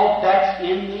all that's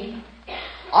in me.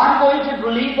 I'm going to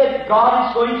believe that God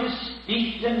is going to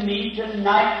speak to me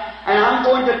tonight, and I'm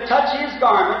going to touch His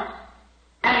garment,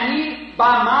 and He,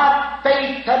 by my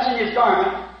faith touching His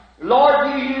garment,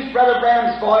 Lord, you use Brother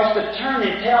Branham's voice to turn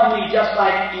and tell me just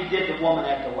like You did the woman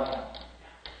at the well.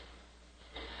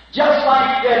 Just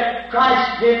like that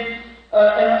Christ did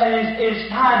in His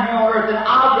time here on earth, and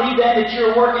I believe then that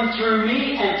You're working through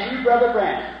me and through Brother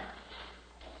Branham.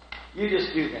 You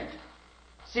just do that.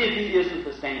 See if He isn't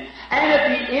the same. And if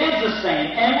He is the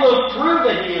same, and will prove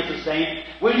that He is the same,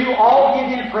 will you all give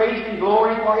Him praise and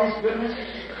glory for His goodness?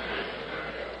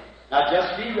 Now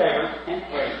just be reverent and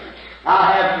pray.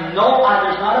 I have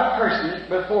there's not a person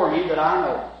before me that I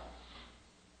know.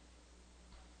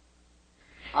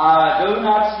 I do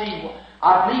not see,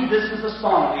 I believe this is a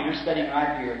song leader sitting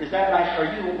right here. Is that right?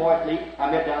 Are you a boy, Lee? I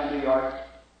met down in New York.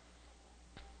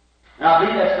 And I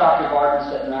believe that's Dr.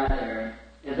 Barton sitting right there.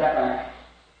 Is that right?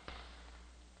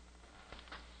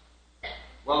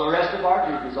 Well, the rest of our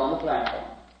group is on the platform.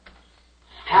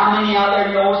 How many out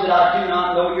there knows that I do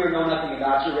not know you or know nothing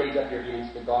about you? Raise up your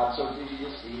hands to God, so do you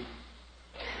see.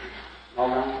 All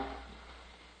right?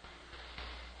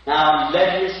 Now,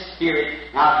 let His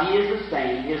Spirit, now He is the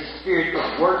same, His Spirit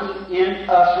is working in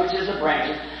us, which is the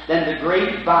branches, then the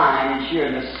great vine is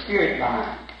here, the Spirit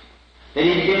vine. Then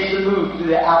He begins to move through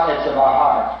the outlets of our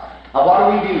heart. Now,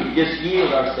 what do? Just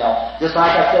yield ourselves. Just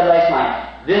like I said last night.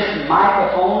 This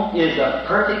microphone is a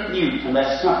perfect mute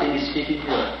unless something is speaking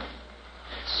to it.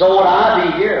 So would I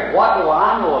be here? What do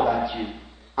I know about you?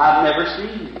 I've never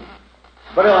seen you.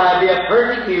 But it'll be a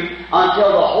perfect mute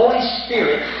until the Holy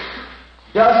Spirit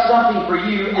does something for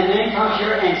you and then comes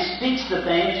here and speaks the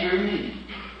thing through me.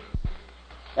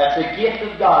 That's a gift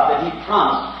of God that He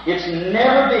promised. It's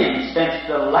never been since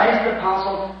the last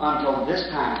apostle until this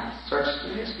time. Search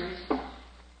through histories.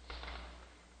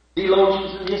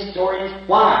 Theologians and historians.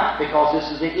 Why? Because this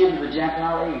is the end of the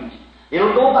Gentile age.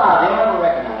 It'll go by. They'll never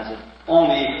recognize it.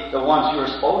 Only the ones who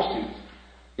are supposed to.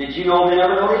 Did you know they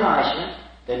never know Elisha?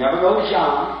 They never know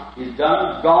John. He's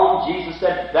done, gone. Jesus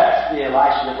said, that's the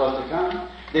Elisha that was to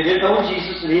come. They didn't know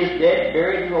Jesus, and He is dead,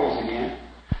 buried, and rose again.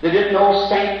 They didn't know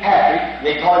St. Patrick.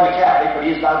 They call him a Catholic, but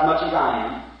he is about as much as I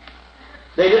am.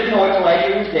 They didn't know it till after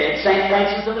he was dead. St.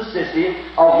 Francis of Assisi,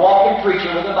 a walking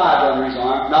preacher with a Bible under his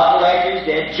arm, not till after he was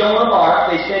dead. Joan of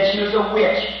Arc, they said she was a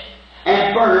witch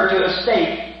and burned her to a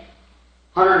stake.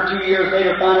 102 years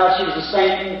later, found out she was a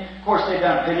saint. And of course, they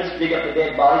done penance, dig up the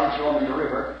dead bodies and throw them in the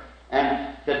river.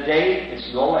 And today,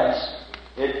 it's no less.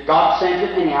 God sends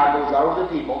it anyhow, it goes out over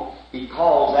the people. He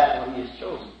calls that what He has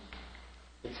chosen.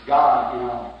 It's God, you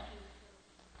know.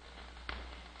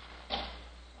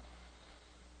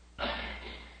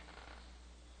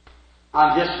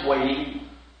 I'm just waiting.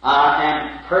 I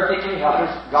am perfectly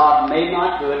helpless. God may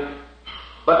not do it,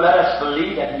 but let us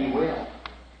believe that He will.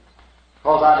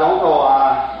 Because I don't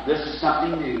know, this is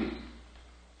something new.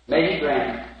 May He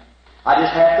grant it. I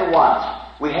just have to watch.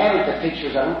 We haven't the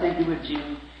pictures. I don't think you would,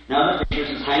 Jim. None of the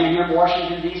pictures is hanging here in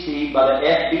Washington, D.C. by the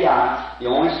FBI, the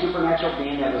only supernatural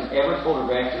being that was ever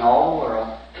photographed in all the world.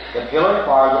 The pillar of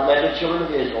fire that led the children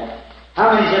of Israel.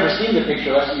 How many's ever seen the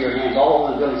picture? Let's see your hands. All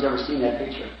over the building's ever seen that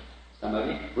picture. Some of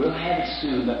you. We'll have it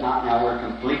soon, but not now. We're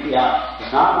completely out. It's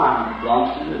not mine. It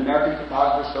belongs to the American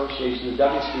Photographer Association, the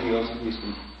Douglas Studios in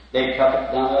Houston. They took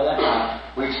it down there that night.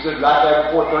 We stood right there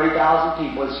before 30,000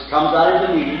 people. It comes out of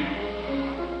the meeting.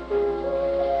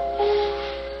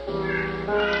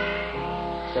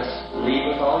 Just leave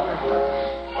with all your heart.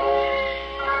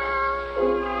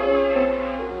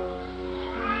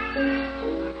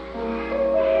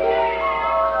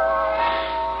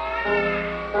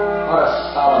 What a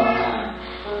solemn time.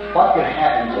 What could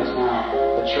happen just now?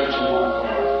 The church in one Lord.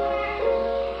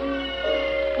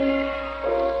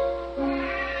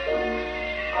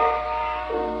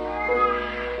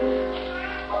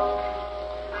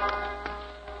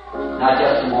 Now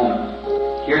just a moment.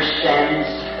 Here stands,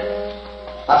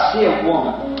 I see a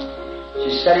woman.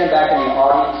 She's sitting back in the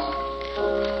audience.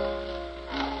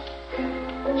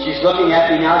 She's looking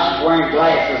at me now. She's wearing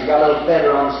glasses, got a little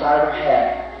feather on the side of her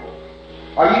hat.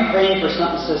 Are you praying for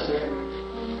something, sister?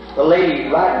 The lady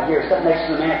right here, sitting next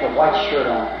to the man with the white shirt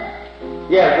on.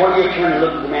 Yeah, why don't you turn and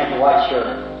look at the man with the white shirt?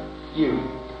 You.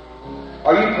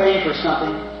 Are you praying for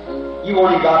something? You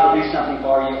wanting God to do something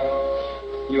for you?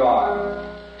 You are.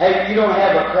 Hey, you don't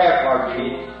have a prayer card, do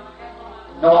you?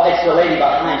 No, it's the lady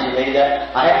behind you, lady.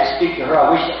 That I have to speak to her. I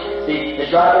wish. See,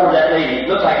 it's right over that lady. It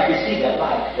looks like you can see that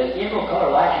light, that emerald color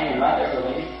light hanging right there, the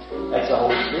lady. That's the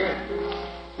Holy Spirit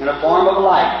in a form of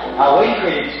light. Now, wait,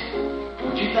 critics.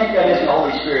 Would you think that isn't the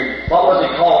Holy Spirit? What was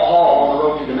it called Paul on the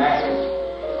road to Damascus?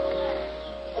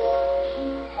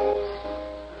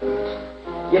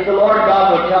 If the Lord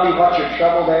God will tell me what's your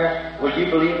trouble there, will you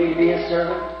believe me to be His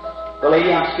servant? The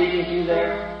lady I'm speaking to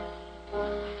there?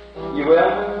 You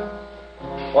will?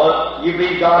 Well, you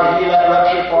believe God will heal that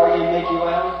rupture for you and make you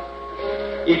well?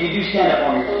 If you do, stand up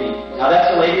on your feet. Now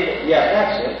that's the lady that, yes,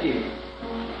 that's it, you.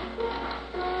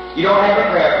 You don't have a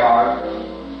prayer card,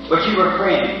 but you were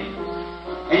praying.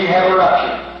 And you have a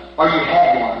rupture, or you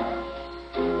had one.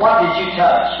 What did you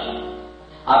touch?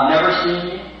 I've never seen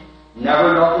you,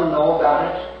 never know about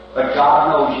it, but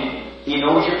God knows you. He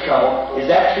knows your trouble. Is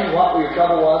that true? What your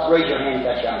trouble was? Raise your hand,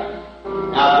 touch out.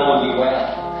 Now go and be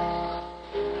well.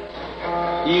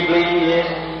 Do you believe He is?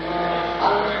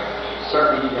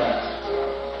 Certainly He does.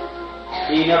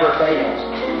 He never fails.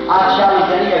 I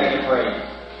challenge any of you to pray.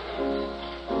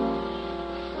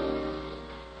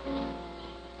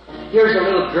 Here's a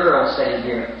little girl sitting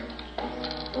here.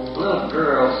 A little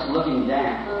girl's looking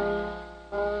down.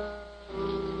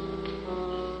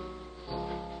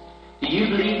 Do you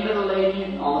believe, little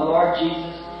lady, on the Lord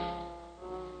Jesus?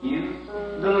 You?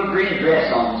 The little green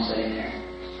dress on sitting there.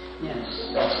 Yes,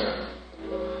 that's her.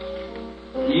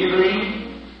 Do you believe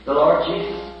the Lord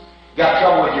Jesus? Got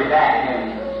trouble with your back, haven't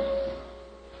you?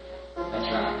 That's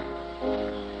right.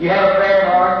 You have a prayer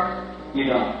card? You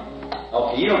don't.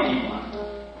 Okay, you don't need one.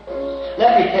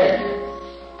 Let me tell you.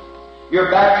 Your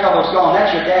back trouble's gone.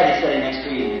 That's your daddy sitting next to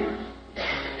you here.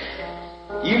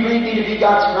 You believe me to be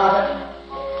God's prophet?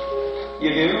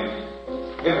 You do?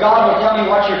 If God will tell me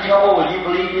what's your trouble, will you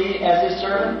believe me as His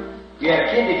servant? You have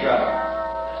kidney trouble.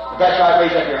 If that's right,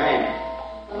 raise up your hand.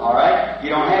 All right? You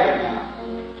don't have it now.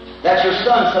 That's your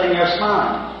son sitting there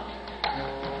smiling.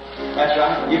 That's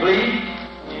right. You believe?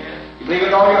 Yeah. You believe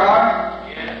with all your heart?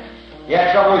 Yeah. You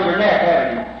had trouble with your neck,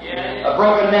 haven't you? Yeah. A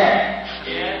broken neck.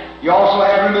 Yeah. You also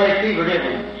had rheumatic fever, didn't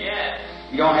you? Yeah.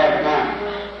 You don't have it now.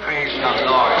 Praise the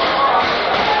Lord.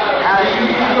 How do you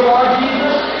believe the Lord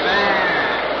Jesus?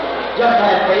 Amen. Just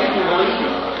have faith and believe.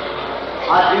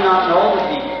 I do not know the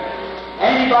people.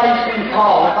 Anybody's been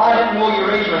called. If I didn't know you,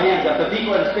 raise your hands up. The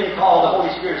people that's been called, the Holy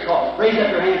Spirit's called. Raise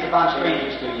up your hands if I'm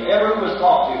strangers to you. Everyone was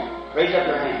talked to. Raise up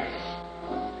your hands.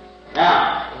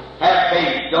 Now, have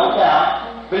faith. Don't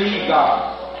doubt. Believe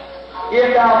God.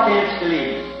 If thou canst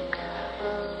believe.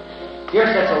 Here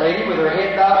sits a lady with her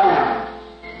head bowed down.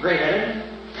 Gray-headed.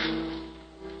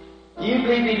 Do you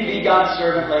believe me to be God's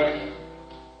servant, lady?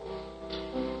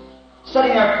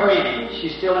 Sitting there praying.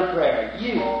 She's still in prayer.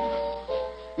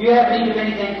 You have need of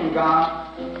anything from God?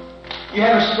 You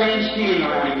have a strange feeling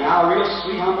around you now, a real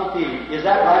sweet, humble feeling. Is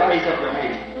that right? Raise up your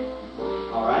hand.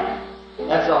 All right?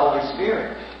 That's the Holy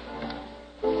Spirit.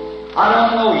 I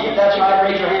don't know you. If that's right,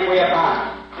 raise your hand way up high.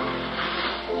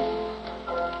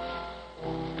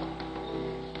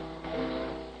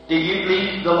 Do you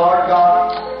believe the Lord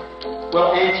God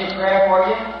will answer prayer for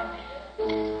you?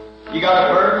 You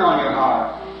got a burden on your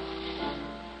heart.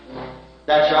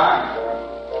 That's right.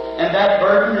 And that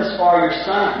burden is for your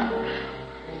son.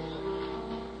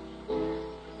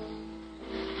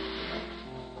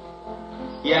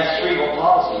 He has cerebral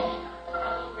palsy.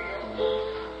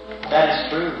 That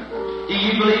is true. Do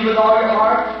you believe with all your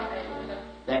heart?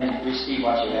 Then receive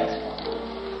what you ask for.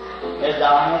 As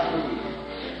thou hast believed.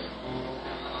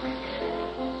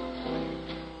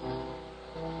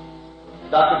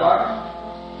 Dr. Barton,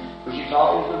 Was you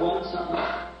talking to the woman something?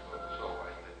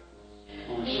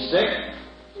 Oh, she's sick?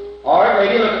 All right,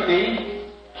 lady, look at me.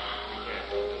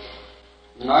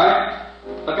 All right,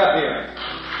 look up here.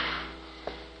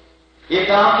 If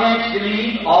thou canst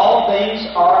believe, all things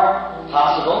are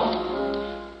possible.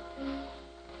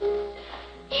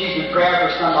 She's in prayer for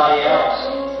somebody else.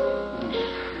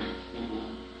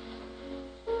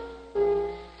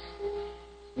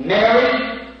 Mary,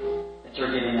 that's her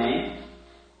given name.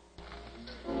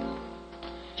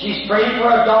 She's praying for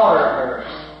a daughter of hers.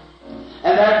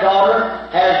 And that daughter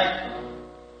has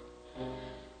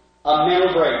a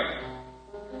mental break.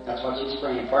 That's what she's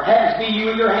praying for. It happens to be you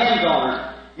with your hands on her.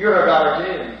 You're her daughter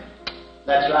too.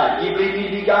 That's right. Do you believe me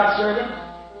to be God's servant?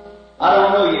 I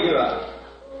don't know you, do I?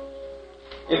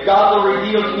 If God will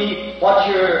reveal to me what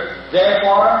you're there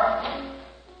for,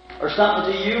 or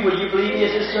something to you, will you believe me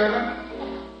as His servant?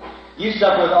 You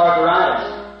suffer with arthritis.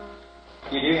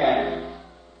 You do have it.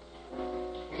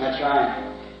 That's right.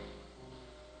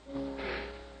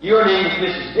 Your name is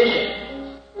Mrs. Bishop.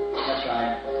 That's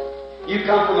right. You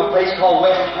come from a place called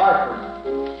West Hartford.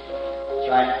 That's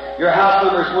right. Your house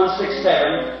number is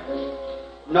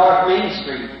 167 North Main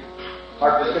Street,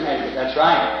 Hartford, Connecticut. That's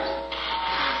right.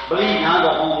 Believe now,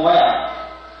 go home well.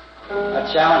 A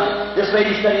challenge. This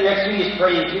lady sitting next to me is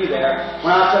praying too there.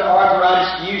 When I said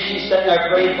arthritis to you, she's sitting there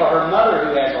praying for her mother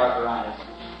who has arthritis.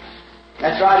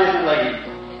 That's right, isn't it, lady?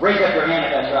 Raise up your hand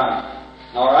if that's right.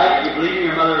 All right? You believe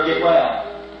your mother will get well.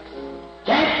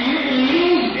 Can't you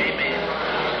believe? Amen.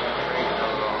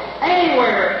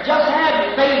 Anywhere. Just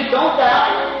have faith. Don't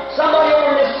doubt. Somebody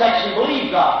over in this section,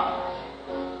 believe God.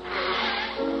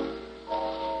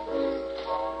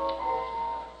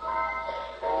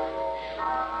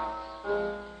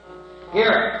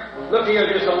 Here, look here,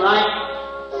 there's a light.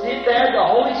 See there, the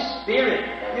Holy Spirit.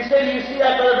 You said, you see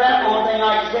that Brother Branham? Only thing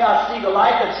I can say, I see the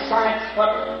light that science put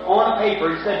on a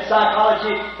paper. He said,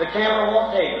 psychology, the camera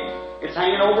won't take it. It's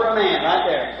hanging over a man right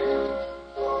there.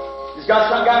 He's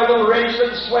got some guy with a little reddish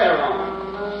looking sweater on.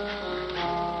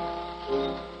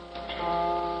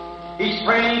 He's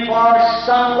praying for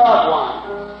some loved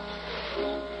one.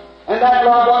 And that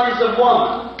loved one is a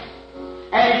woman.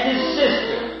 And it's his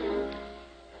sister.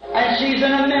 And she's in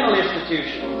a mental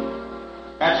institution.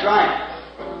 That's right.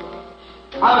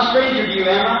 I'm a stranger to you,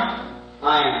 am I?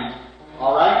 I am.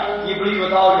 All right? You believe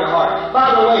with all your heart.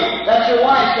 By the way, that's your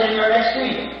wife sitting there next to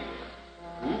you.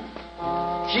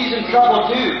 She's in trouble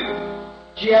too.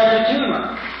 She has a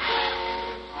tumor.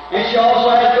 And she also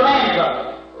has gland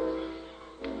trouble.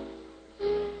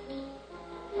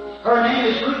 Her name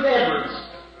is Ruth Edwards.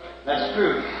 That's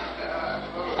true.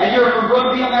 And you're from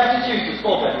Brookfield, Massachusetts,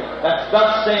 both of you. That's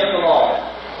thus saith the Lord.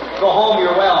 Go home,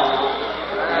 you're well now.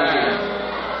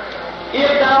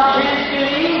 If thou canst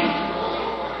believe,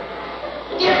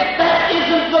 if that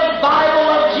isn't the Bible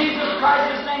of Jesus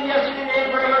Christ, His name yesterday, today,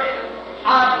 and forever,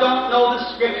 I don't know the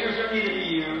Scriptures, or neither do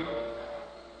you.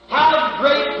 How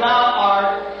great thou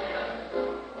art.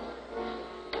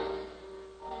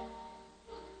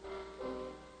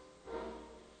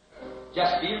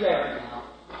 Just be ready now.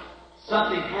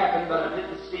 Something happened, but I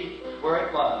didn't see where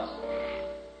it was.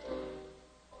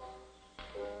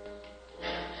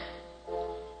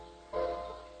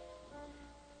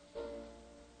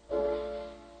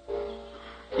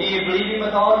 Do you believe Him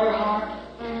with all your heart?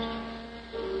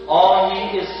 All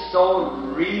He is so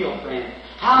real, friend.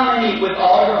 How many with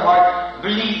all your heart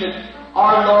believe that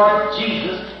our Lord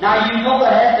Jesus? Now you know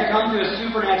that has to come through a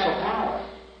supernatural power.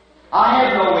 I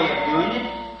have no way of doing it.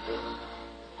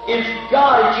 It's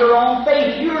God, it's your own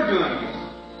faith. You're doing it.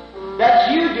 That's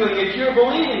you doing it. You're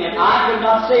believing it. I could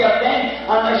not say a thing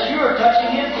unless you were touching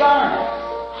His garment.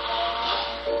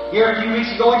 Here a few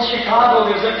weeks ago in Chicago,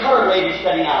 there was a colored lady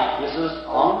sitting out. This is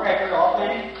on record,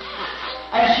 authentic.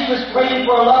 And she was praying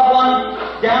for a loved one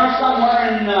down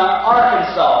somewhere in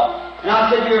Arkansas. And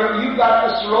I said, you've got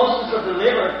the cirrhosis of the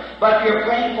liver, but you're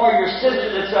praying for your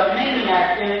sister that's a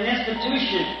maniac in an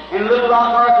institution in Little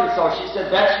Rock, Arkansas. She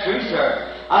said, that's true, sir.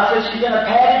 I said, she's in a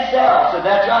padded cell. I said,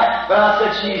 that's right. But I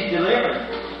said, she's delivered.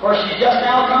 For she's just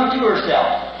now come to herself.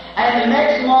 And the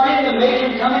next morning, the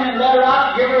matron come in and let her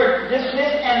out, give her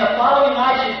dismiss, and the following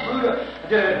night she flew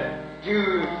to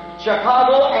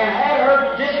Chicago and had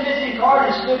her dismissing card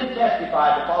and stood and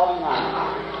testified the following night.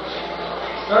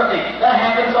 Certainly, that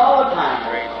happens all the time.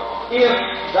 If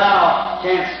thou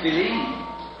canst believe,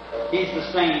 He's the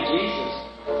same Jesus.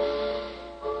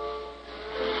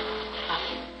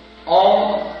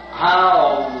 Oh,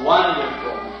 how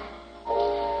wonderful.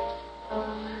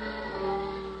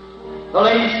 The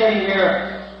lady's sitting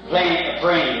here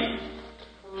praying.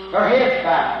 Her head's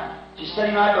bowed. She's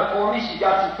sitting right before me. She's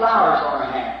got some flowers on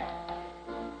her hand.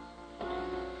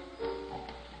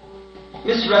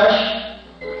 Miss Rush,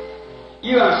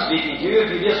 you I'm speaking to,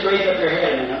 if you just raise up your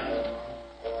head a minute.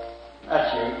 That's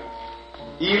you.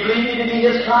 Do you believe me to be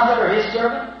His prophet or His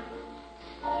servant?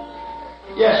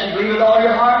 Yes, you believe with all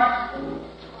your heart?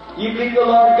 You believe the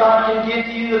Lord God can give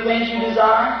to you the things you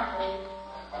desire?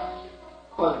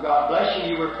 Well, God bless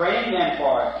you. You were praying then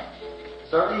for it.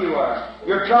 Certainly you are.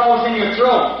 Your trouble's in your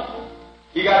throat.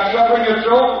 You got trouble in your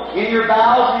throat, in your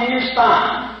bowels, and in your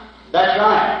spine. That's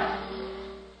right.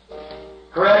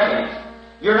 Correctly.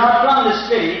 You're not from this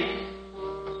city.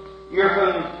 You're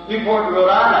from Newport,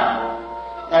 Rhode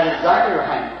Island. That is exactly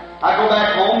right. I go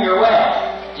back home, you're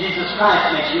well. Jesus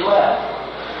Christ makes you well.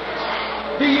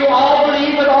 Do you all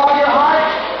believe with all your heart?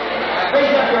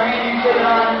 Raise up your hand and say,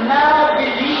 I now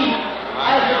believe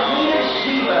as the Queen of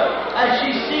Sheba, as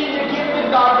she's seen the gift of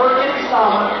God working in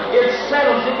Solomon, it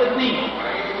settles it with me.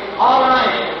 All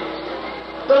right.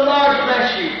 The Lord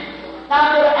bless you. Now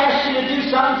I'm going to ask you to do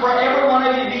something for every one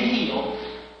of you to be healed.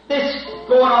 This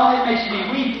going on, it makes me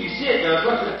weep. You see it does.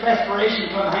 Look at the perspiration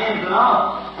from the hands and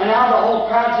all. And now the whole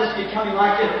crowd's just becoming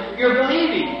like this. You're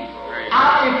believing.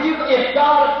 If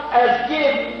God has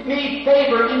given me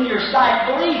favor in your sight,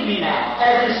 believe me now,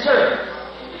 as His servant.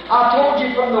 I told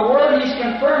you from the Word, He's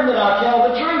confirmed that I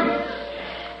tell the truth.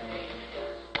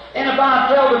 And if I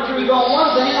tell the truth on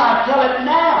one thing, I tell it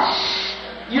now.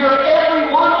 You're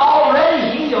everyone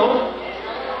already healed,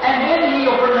 and been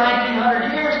healed for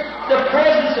 1900 years. The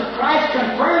presence of Christ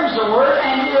confirms the Word,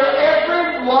 and you're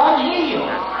everyone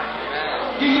healed.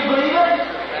 Do you believe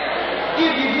it?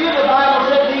 If you do, the Bible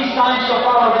says these signs shall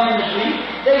follow them that believe.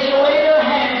 They shall lay their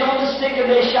hands on the sick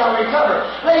and they shall recover.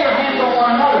 Lay your hands on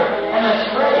one another and let's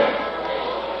pray.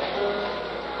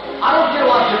 I don't care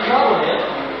what your trouble is.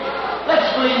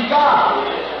 Let's believe God.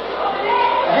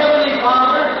 Heavenly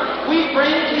Father, we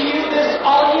bring to you this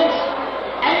audience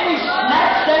and we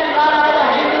snatch them right out of the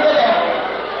hand of the devil.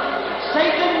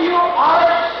 Satan, you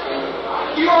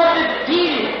are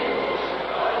defeated.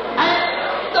 And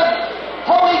the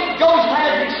Holy Ghost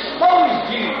has exposed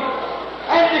you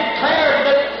and declared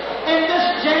that in this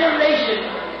generation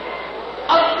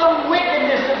of the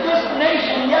wickedness of this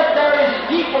nation, yet there is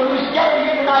people who's gathered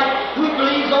here tonight who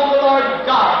believes on the Lord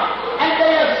God. And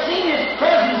they have seen His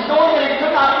presence, knowing that it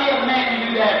could not be a man to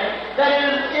do that. That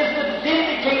it is to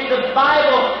vindicate the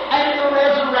Bible and the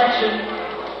resurrection.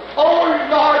 Oh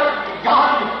Lord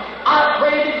God, I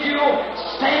pray that you'll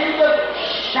send the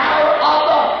shower of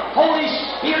the Holy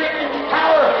Spirit and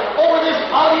power over this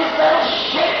audience that'll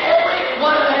shake every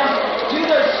one of them to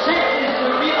their senses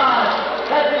to realize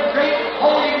that the great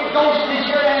Holy Ghost is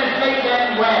here and has made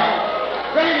them well.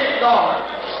 Grant it, Lord.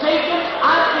 Satan,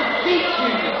 I defeat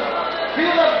you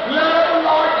through the blood of the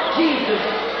Lord Jesus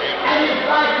and His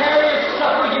vicarious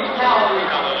suffering at Calvary.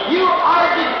 You are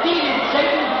defeated,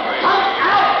 Satan. Come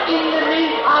out in the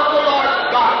name of the Lord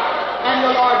God and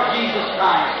the Lord Jesus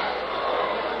Christ.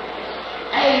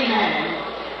 Amen.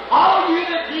 All you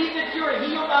that believe that you are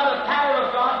healed by the power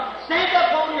of God, stand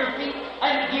up on your feet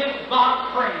and give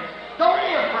God praise. Don't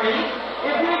be afraid.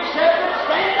 If you accept it,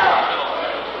 stand up.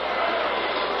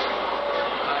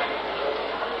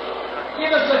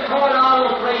 Give us a chord, I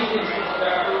will praise Him,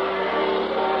 sister.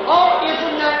 Oh,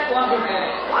 isn't that wonderful?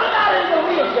 What about in the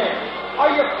wheelchair? Are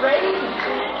you afraid?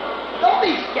 Don't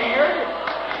be scared.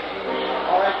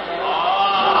 All right,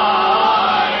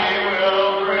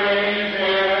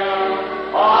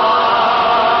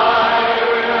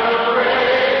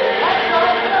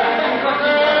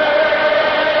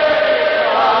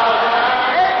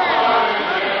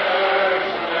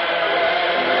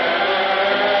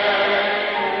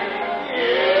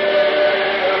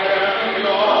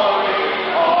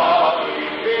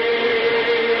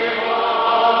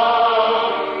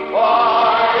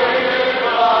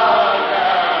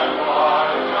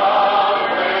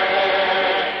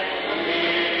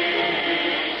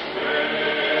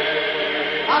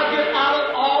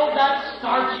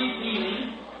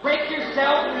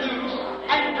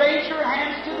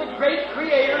 great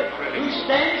Creator who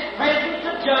stands present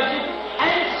to judge it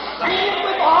and sing